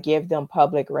sure that I give them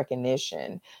public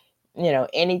recognition.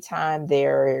 Anytime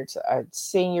there's a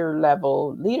senior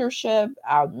level leadership,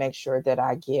 I'll make sure that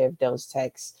I give those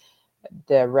techs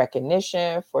the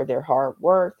recognition for their hard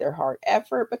work, their hard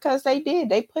effort, because they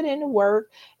put in the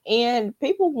work, and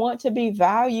people want to be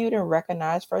valued and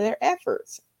recognized for their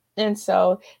efforts. And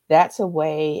so that's a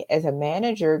way as a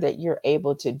manager that you're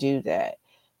able to do that,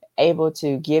 able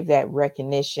to give that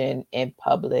recognition in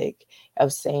public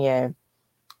of saying,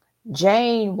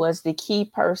 Jane was the key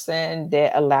person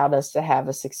that allowed us to have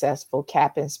a successful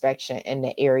CAP inspection in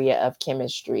the area of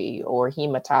chemistry or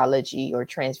hematology or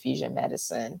transfusion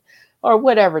medicine or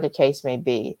whatever the case may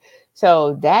be.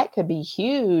 So that could be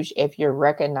huge if you're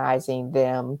recognizing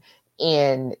them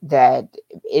in that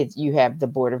you have the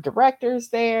board of directors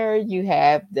there, you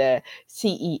have the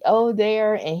CEO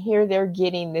there, and here they're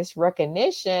getting this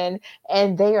recognition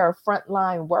and they are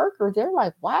frontline worker. They're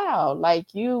like, wow,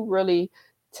 like you really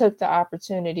took the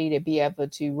opportunity to be able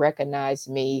to recognize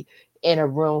me in a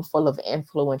room full of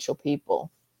influential people.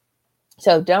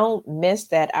 So don't miss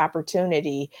that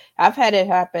opportunity. I've had it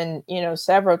happen,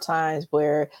 several times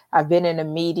where I've been in a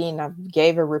meeting, I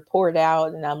gave a report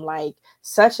out, and I'm like,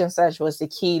 such and such was the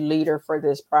key leader for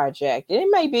this project. And it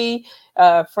may be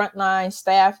a frontline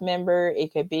staff member,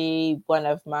 it could be one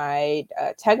of my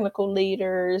technical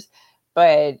leaders,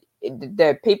 but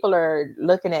the people are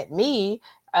looking at me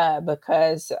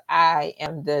because I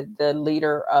am the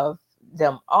leader of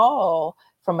them all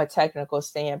from a technical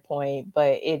standpoint,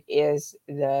 but it is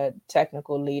the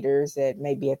technical leaders that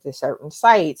may be at the certain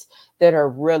sites that are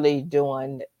really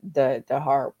doing the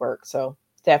hard work. So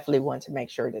definitely want to make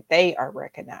sure that they are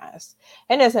recognized.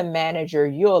 And as a manager,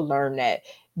 you'll learn that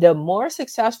the more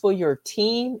successful your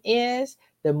team is,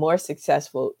 the more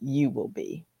successful you will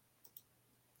be.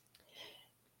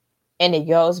 And it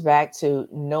goes back to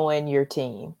knowing your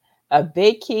team. A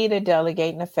big key to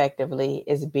delegating effectively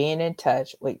is being in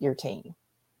touch with your team.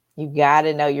 You got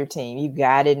to know your team. You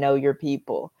got to know your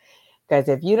people, Because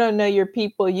if you don't know your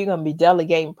people, you're going to be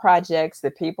delegating projects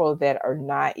to people that are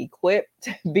not equipped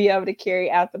to be able to carry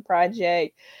out the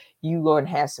project. You're going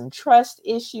to have some trust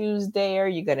issues there.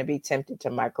 You're going to be tempted to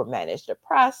micromanage the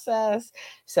process.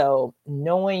 So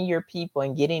knowing your people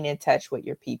and getting in touch with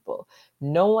your people,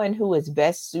 knowing who is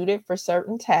best suited for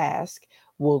certain tasks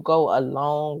will go a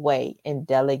long way in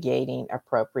delegating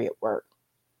appropriate work.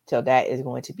 So that is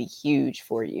going to be huge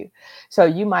for you. So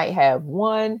you might have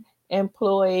one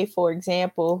employee, for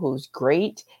example, who's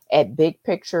great at big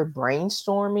picture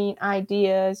brainstorming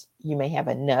ideas. You may have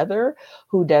another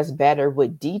who does better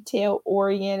with detail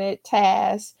oriented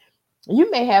tasks. You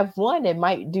may have one that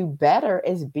might do better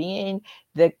as being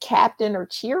the captain or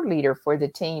cheerleader for the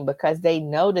team because they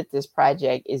know that this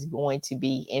project is going to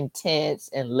be intense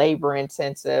and labor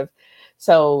intensive.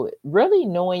 So, really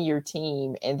knowing your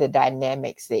team and the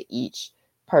dynamics that each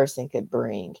person could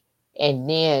bring, and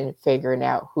then figuring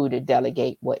out who to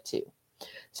delegate what to.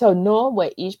 So, knowing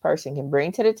what each person can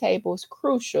bring to the table is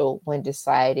crucial when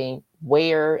deciding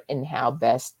where and how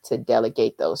best to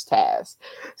delegate those tasks.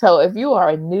 So, if you are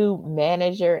a new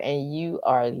manager and you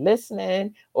are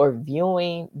listening or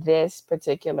viewing this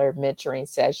particular mentoring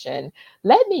session,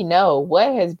 let me know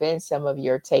what has been some of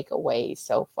your takeaways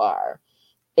so far.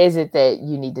 Is it that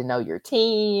you need to know your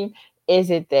team? Is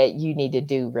it that you need to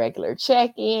do regular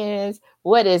check-ins?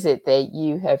 What is it that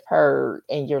you have heard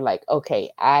and you're like,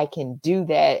 okay, I can do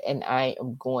that and I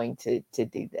am going to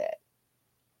do that.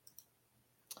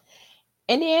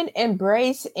 And then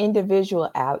embrace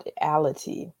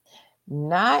individuality.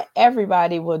 Not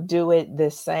everybody will do it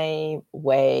the same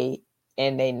way,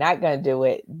 and they're not going to do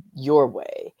it your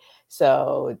way.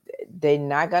 So they're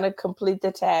not going to complete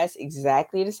the task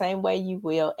exactly the same way you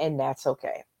will, and that's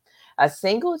okay. A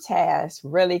single task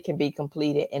really can be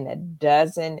completed in a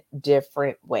dozen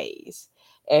different ways.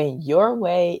 And your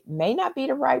way may not be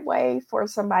the right way for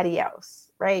somebody else,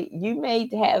 right? You may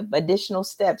have additional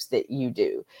steps that you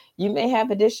do. You may have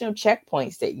additional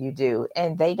checkpoints that you do,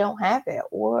 and they don't have it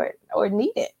or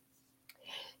need it.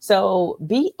 So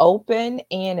be open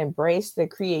and embrace the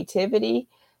creativity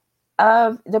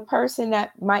of the person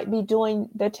that might be doing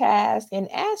the task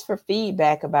and ask for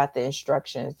feedback about the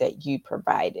instructions that you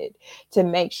provided to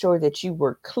make sure that you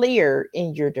were clear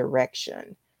in your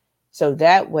direction. So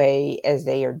that way, as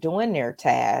they are doing their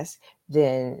task,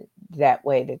 then that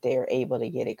way that they are able to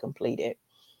get it completed.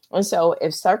 And so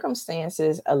if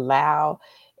circumstances allow,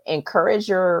 encourage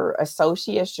your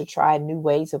associates to try new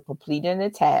ways of completing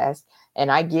the task.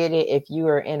 And I get it if you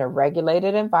are in a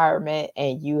regulated environment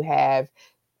and you have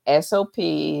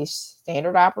SOPs,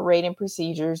 standard operating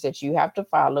procedures that you have to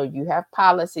follow. You have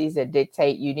policies that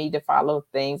dictate you need to follow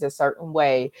things a certain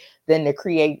way. Then the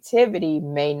creativity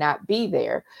may not be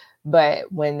there.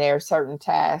 But when there are certain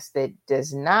tasks that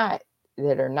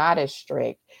are not as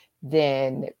strict,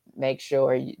 then make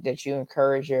sure that you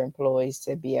encourage your employees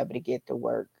to be able to get the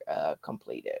work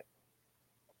completed.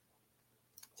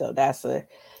 So that's a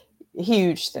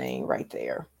huge thing right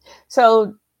there.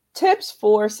 So, tips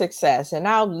for success, and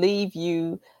I'll leave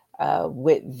you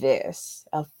with this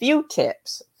a few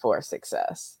tips for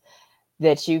success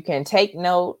that you can take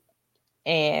note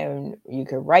and you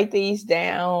can write these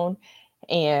down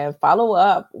and follow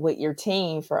up with your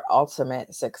team for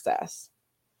ultimate success.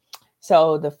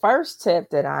 So, the first tip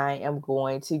that I am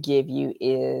going to give you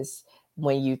is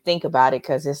when you think about it,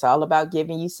 because it's all about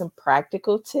giving you some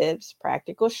practical tips,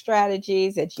 practical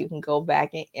strategies that you can go back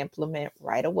and implement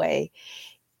right away.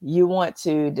 You want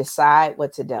to decide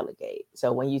what to delegate.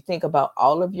 So, when you think about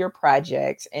all of your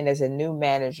projects, and as a new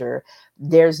manager,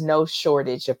 there's no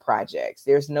shortage of projects,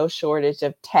 there's no shortage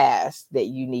of tasks that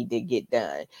you need to get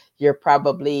done. You're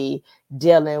probably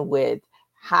dealing with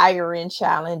hiring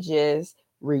challenges,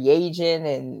 reagent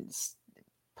and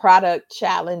product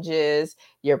challenges.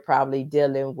 You're probably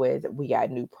dealing with, we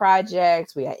got new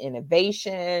projects, we got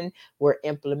innovation, we're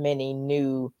implementing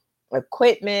new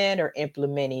equipment or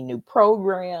implementing new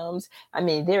programs. I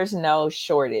mean, there's no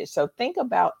shortage. So think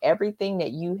about everything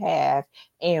that you have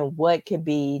and what could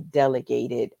be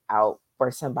delegated out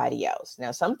for somebody else.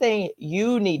 Now, something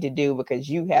you need to do because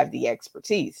you have the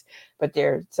expertise, but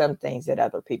there are some things that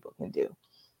other people can do.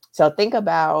 So think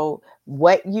about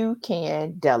what you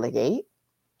can delegate.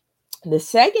 The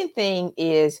second thing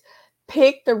is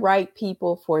pick the right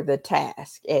people for the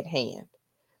task at hand.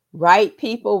 Right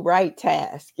people, right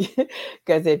task.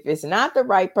 Because if it's not the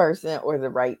right person or the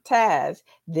right task,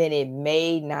 then it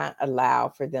may not allow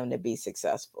for them to be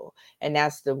successful. And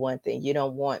that's the one thing. You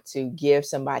don't want to give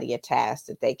somebody a task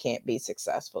that they can't be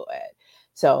successful at.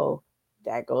 So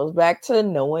that goes back to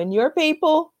knowing your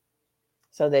people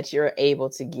so that you're able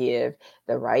to give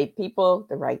the right people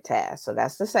the right tasks. So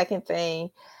that's the second thing.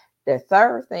 The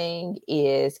third thing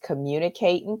is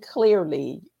communicating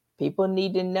clearly. People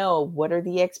need to know, what are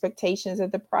the expectations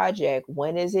of the project?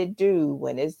 When is it due?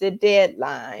 When is the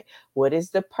deadline? What is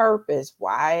the purpose?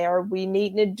 Why are we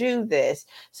needing to do this?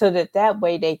 So that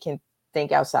way they can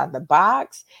think outside the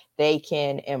box. They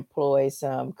can employ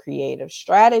some creative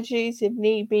strategies if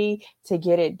need be to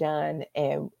get it done,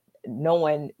 and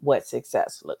knowing what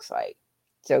success looks like.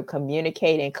 So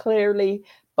communicating clearly,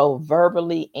 both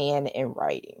verbally and in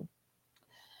writing.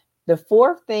 The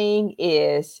fourth thing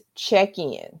is check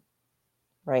in,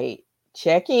 right?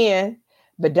 Check in,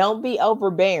 but don't be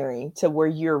overbearing to where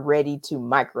you're ready to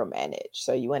micromanage.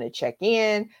 So you want to check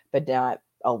in, but not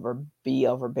be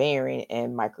overbearing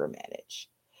and micromanage.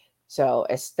 So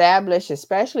establish,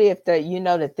 especially if you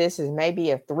know that this is maybe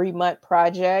a 3-month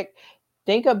project,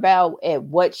 think about at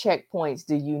what checkpoints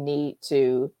do you need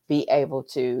to be able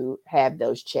to have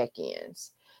those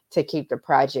check-ins to keep the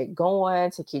project going,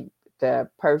 to keep the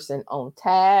person on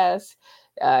task,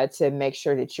 to make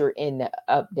sure that you're in the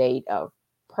update of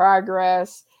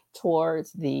progress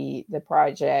towards the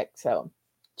project. So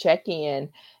check in.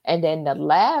 And then the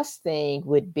last thing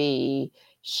would be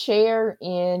share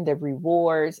in the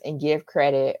rewards and give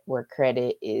credit where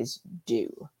credit is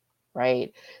due,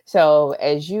 right? So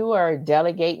as you are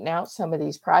delegating out some of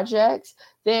these projects,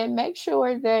 then make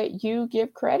sure that you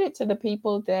give credit to the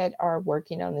people that are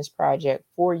working on this project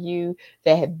for you,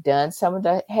 that have done some of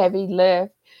the heavy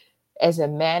lift. As a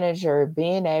manager,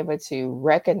 being able to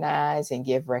recognize and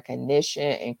give recognition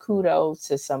and kudos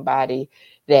to somebody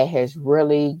that has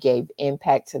really gave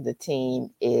impact to the team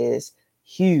is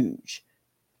huge.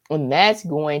 And that's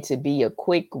going to be a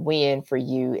quick win for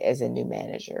you as a new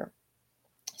manager.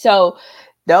 So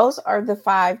those are the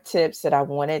 5 tips that I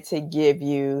wanted to give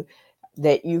you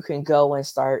that you can go and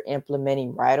start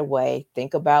implementing right away.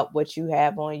 Think about what you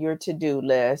have on your to-do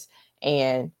list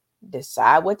and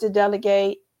decide what to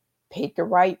delegate. Pick the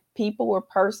right people or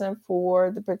person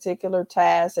for the particular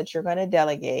task that you're going to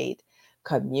delegate.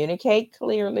 Communicate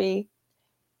clearly.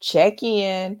 Check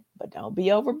in, but don't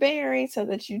be overbearing so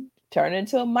that you turn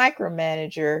into a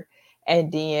micromanager.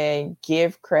 And then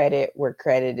give credit where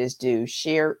credit is due.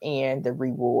 Share in the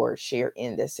reward, share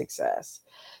in the success.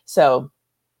 So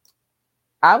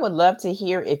I would love to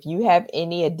hear if you have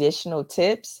any additional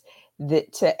tips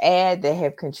to add that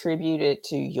have contributed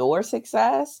to your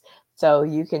success. So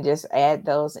you can just add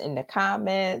those in the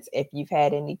comments. If you've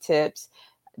had any tips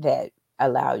that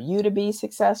allow you to be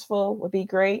successful, would be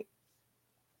great.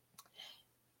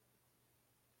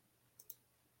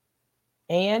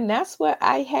 And that's what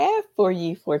I have for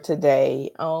you for today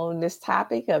on this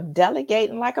topic of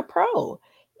delegating like a pro.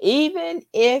 Even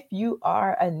if you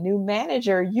are a new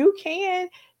manager, you can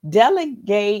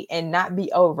delegate and not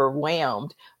be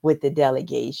overwhelmed with the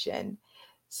delegation.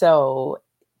 So,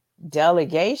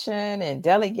 delegation and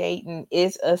delegating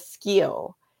is a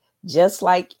skill just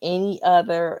like any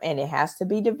other, and it has to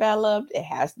be developed.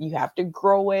 You have to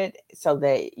grow it so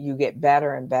that you get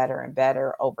better and better and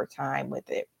better over time with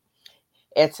it.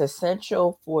 It's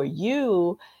essential for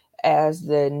you as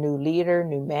the new leader,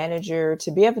 new manager, to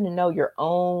be able to know your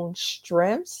own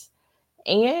strengths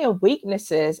and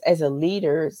weaknesses as a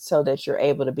leader so that you're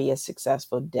able to be a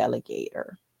successful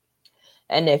delegator.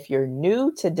 And if you're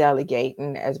new to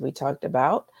delegating, as we talked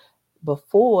about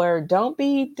before, don't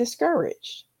be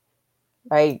discouraged.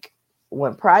 Like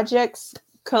when projects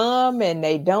come and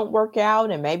they don't work out,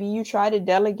 and maybe you try to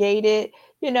delegate it,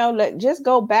 just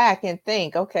go back and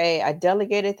think, okay, I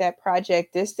delegated that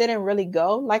project. This didn't really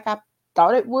go like I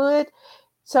thought it would.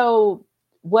 So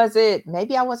was it,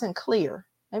 maybe I wasn't clear.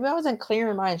 Maybe I wasn't clear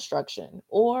in my instruction,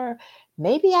 or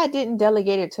maybe I didn't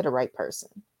delegate it to the right person.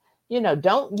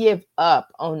 Don't give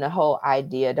up on the whole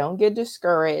idea. Don't get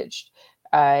discouraged.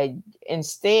 Uh,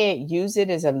 Instead, use it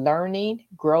as a learning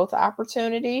growth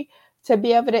opportunity to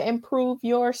be able to improve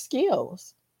your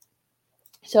skills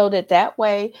so that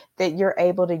way that you're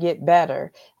able to get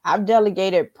better. I've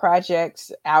delegated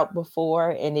projects out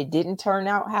before and it didn't turn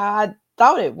out how I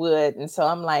thought it would. And so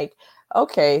I'm like,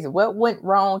 okay, so what went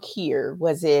wrong here?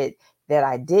 Was it that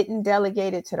I didn't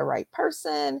delegate it to the right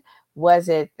person? Was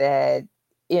it that,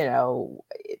 you know,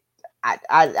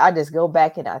 I just go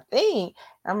back and I think,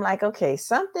 I'm like, okay,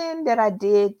 something that I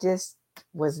did just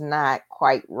was not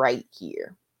quite right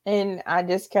here. And I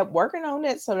just kept working on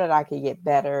it so that I could get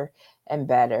better and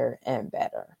better and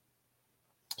better.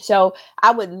 So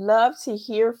I would love to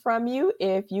hear from you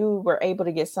if you were able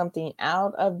to get something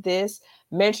out of this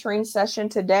mentoring session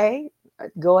today.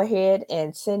 Go ahead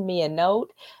and send me a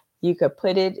note. You could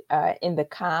put it in the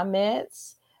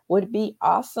comments would be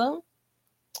awesome.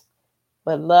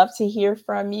 Would love to hear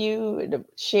from you.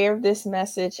 Share this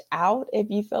message out if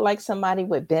you feel like somebody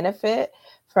would benefit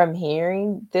from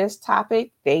hearing this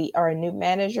topic. They are a new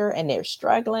manager and they're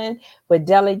struggling with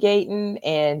delegating,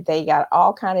 and they got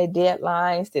all kind of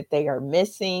deadlines that they are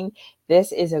missing.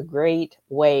 This is a great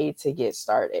way to get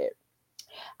started.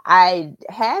 I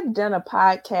have done a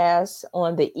podcast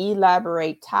on the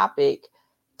Elaborate Topics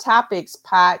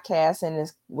podcast, and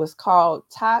it was called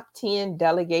Top 10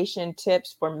 Delegation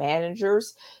Tips for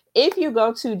Managers. If you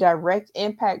go to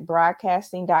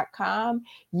directimpactbroadcasting.com,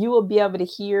 you will be able to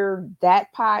hear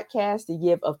that podcast to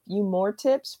give a few more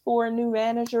tips for a new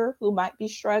manager who might be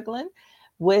struggling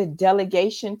with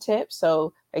delegation tips.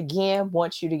 So again,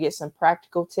 want you to get some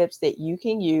practical tips that you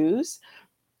can use.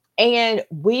 And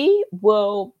we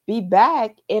will be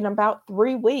back in about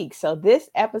 3 weeks. So this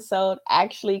episode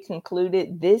actually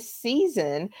concluded this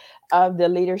season of the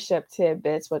Leadership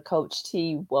Tidbits with Coach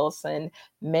T. Wilson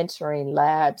Mentoring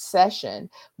Lab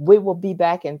session. We will be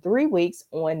back in 3 weeks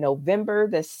on November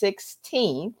the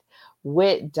 16th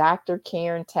with Dr.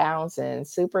 Karen Townsend.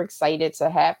 Super excited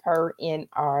to have her in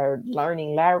our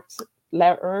learning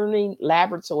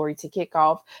laboratory to kick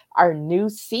off our new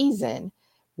season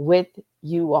with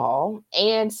you all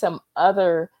and some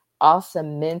other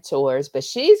awesome mentors. But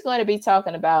she's going to be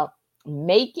talking about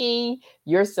making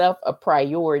yourself a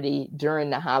priority during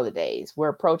the holidays. We're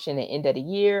approaching the end of the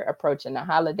year, approaching the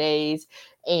holidays,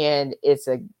 and it's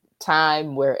a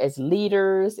time where as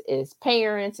leaders, as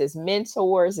parents, as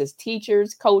mentors, as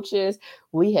teachers, coaches,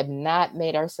 we have not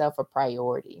made ourselves a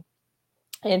priority.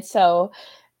 And so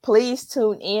please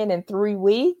tune in 3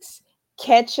 weeks.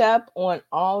 Catch up on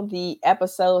all the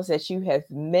episodes that you have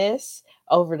missed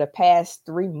over the past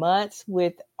 3 months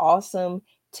with awesome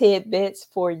tidbits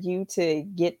for you to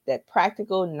get that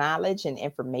practical knowledge and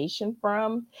information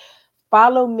from.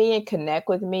 Follow me and connect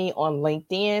with me on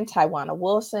LinkedIn, Tywana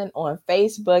Wilson, on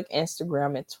Facebook,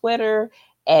 Instagram, and Twitter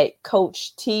at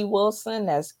Coach T. Wilson.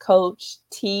 That's Coach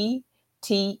T.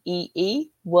 T-E-E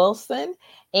Wilson.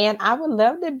 And I would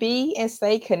love to be and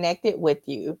stay connected with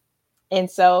you.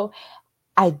 And so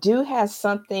I do have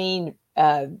something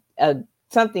awesome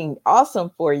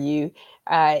for you.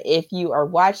 If you are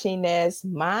watching this,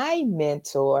 my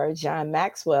mentor, John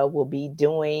Maxwell, will be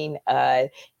doing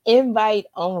invite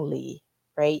only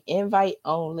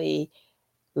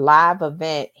live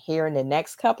event here in the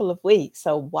next couple of weeks.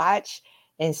 So watch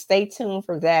and stay tuned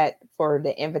for that, for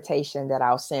the invitation that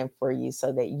I'll send for you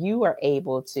so that you are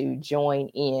able to join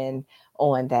in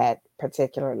on that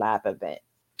particular live event.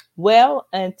 Well,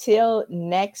 until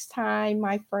next time,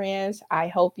 my friends, I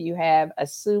hope you have a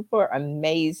super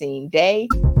amazing day.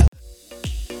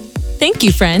 Thank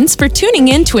you, friends, for tuning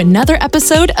in to another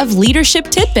episode of Leadership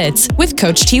Tidbits with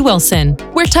Coach T. Wilson,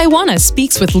 where Tywana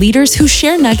speaks with leaders who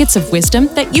share nuggets of wisdom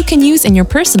that you can use in your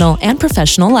personal and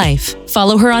professional life.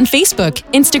 Follow her on Facebook,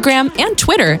 Instagram, and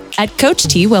Twitter at Coach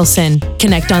T. Wilson.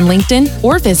 Connect on LinkedIn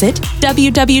or visit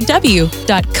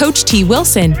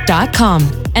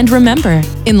www.coachtwilson.com. And remember,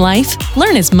 in life,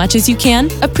 learn as much as you can,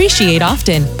 appreciate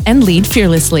often, and lead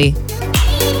fearlessly.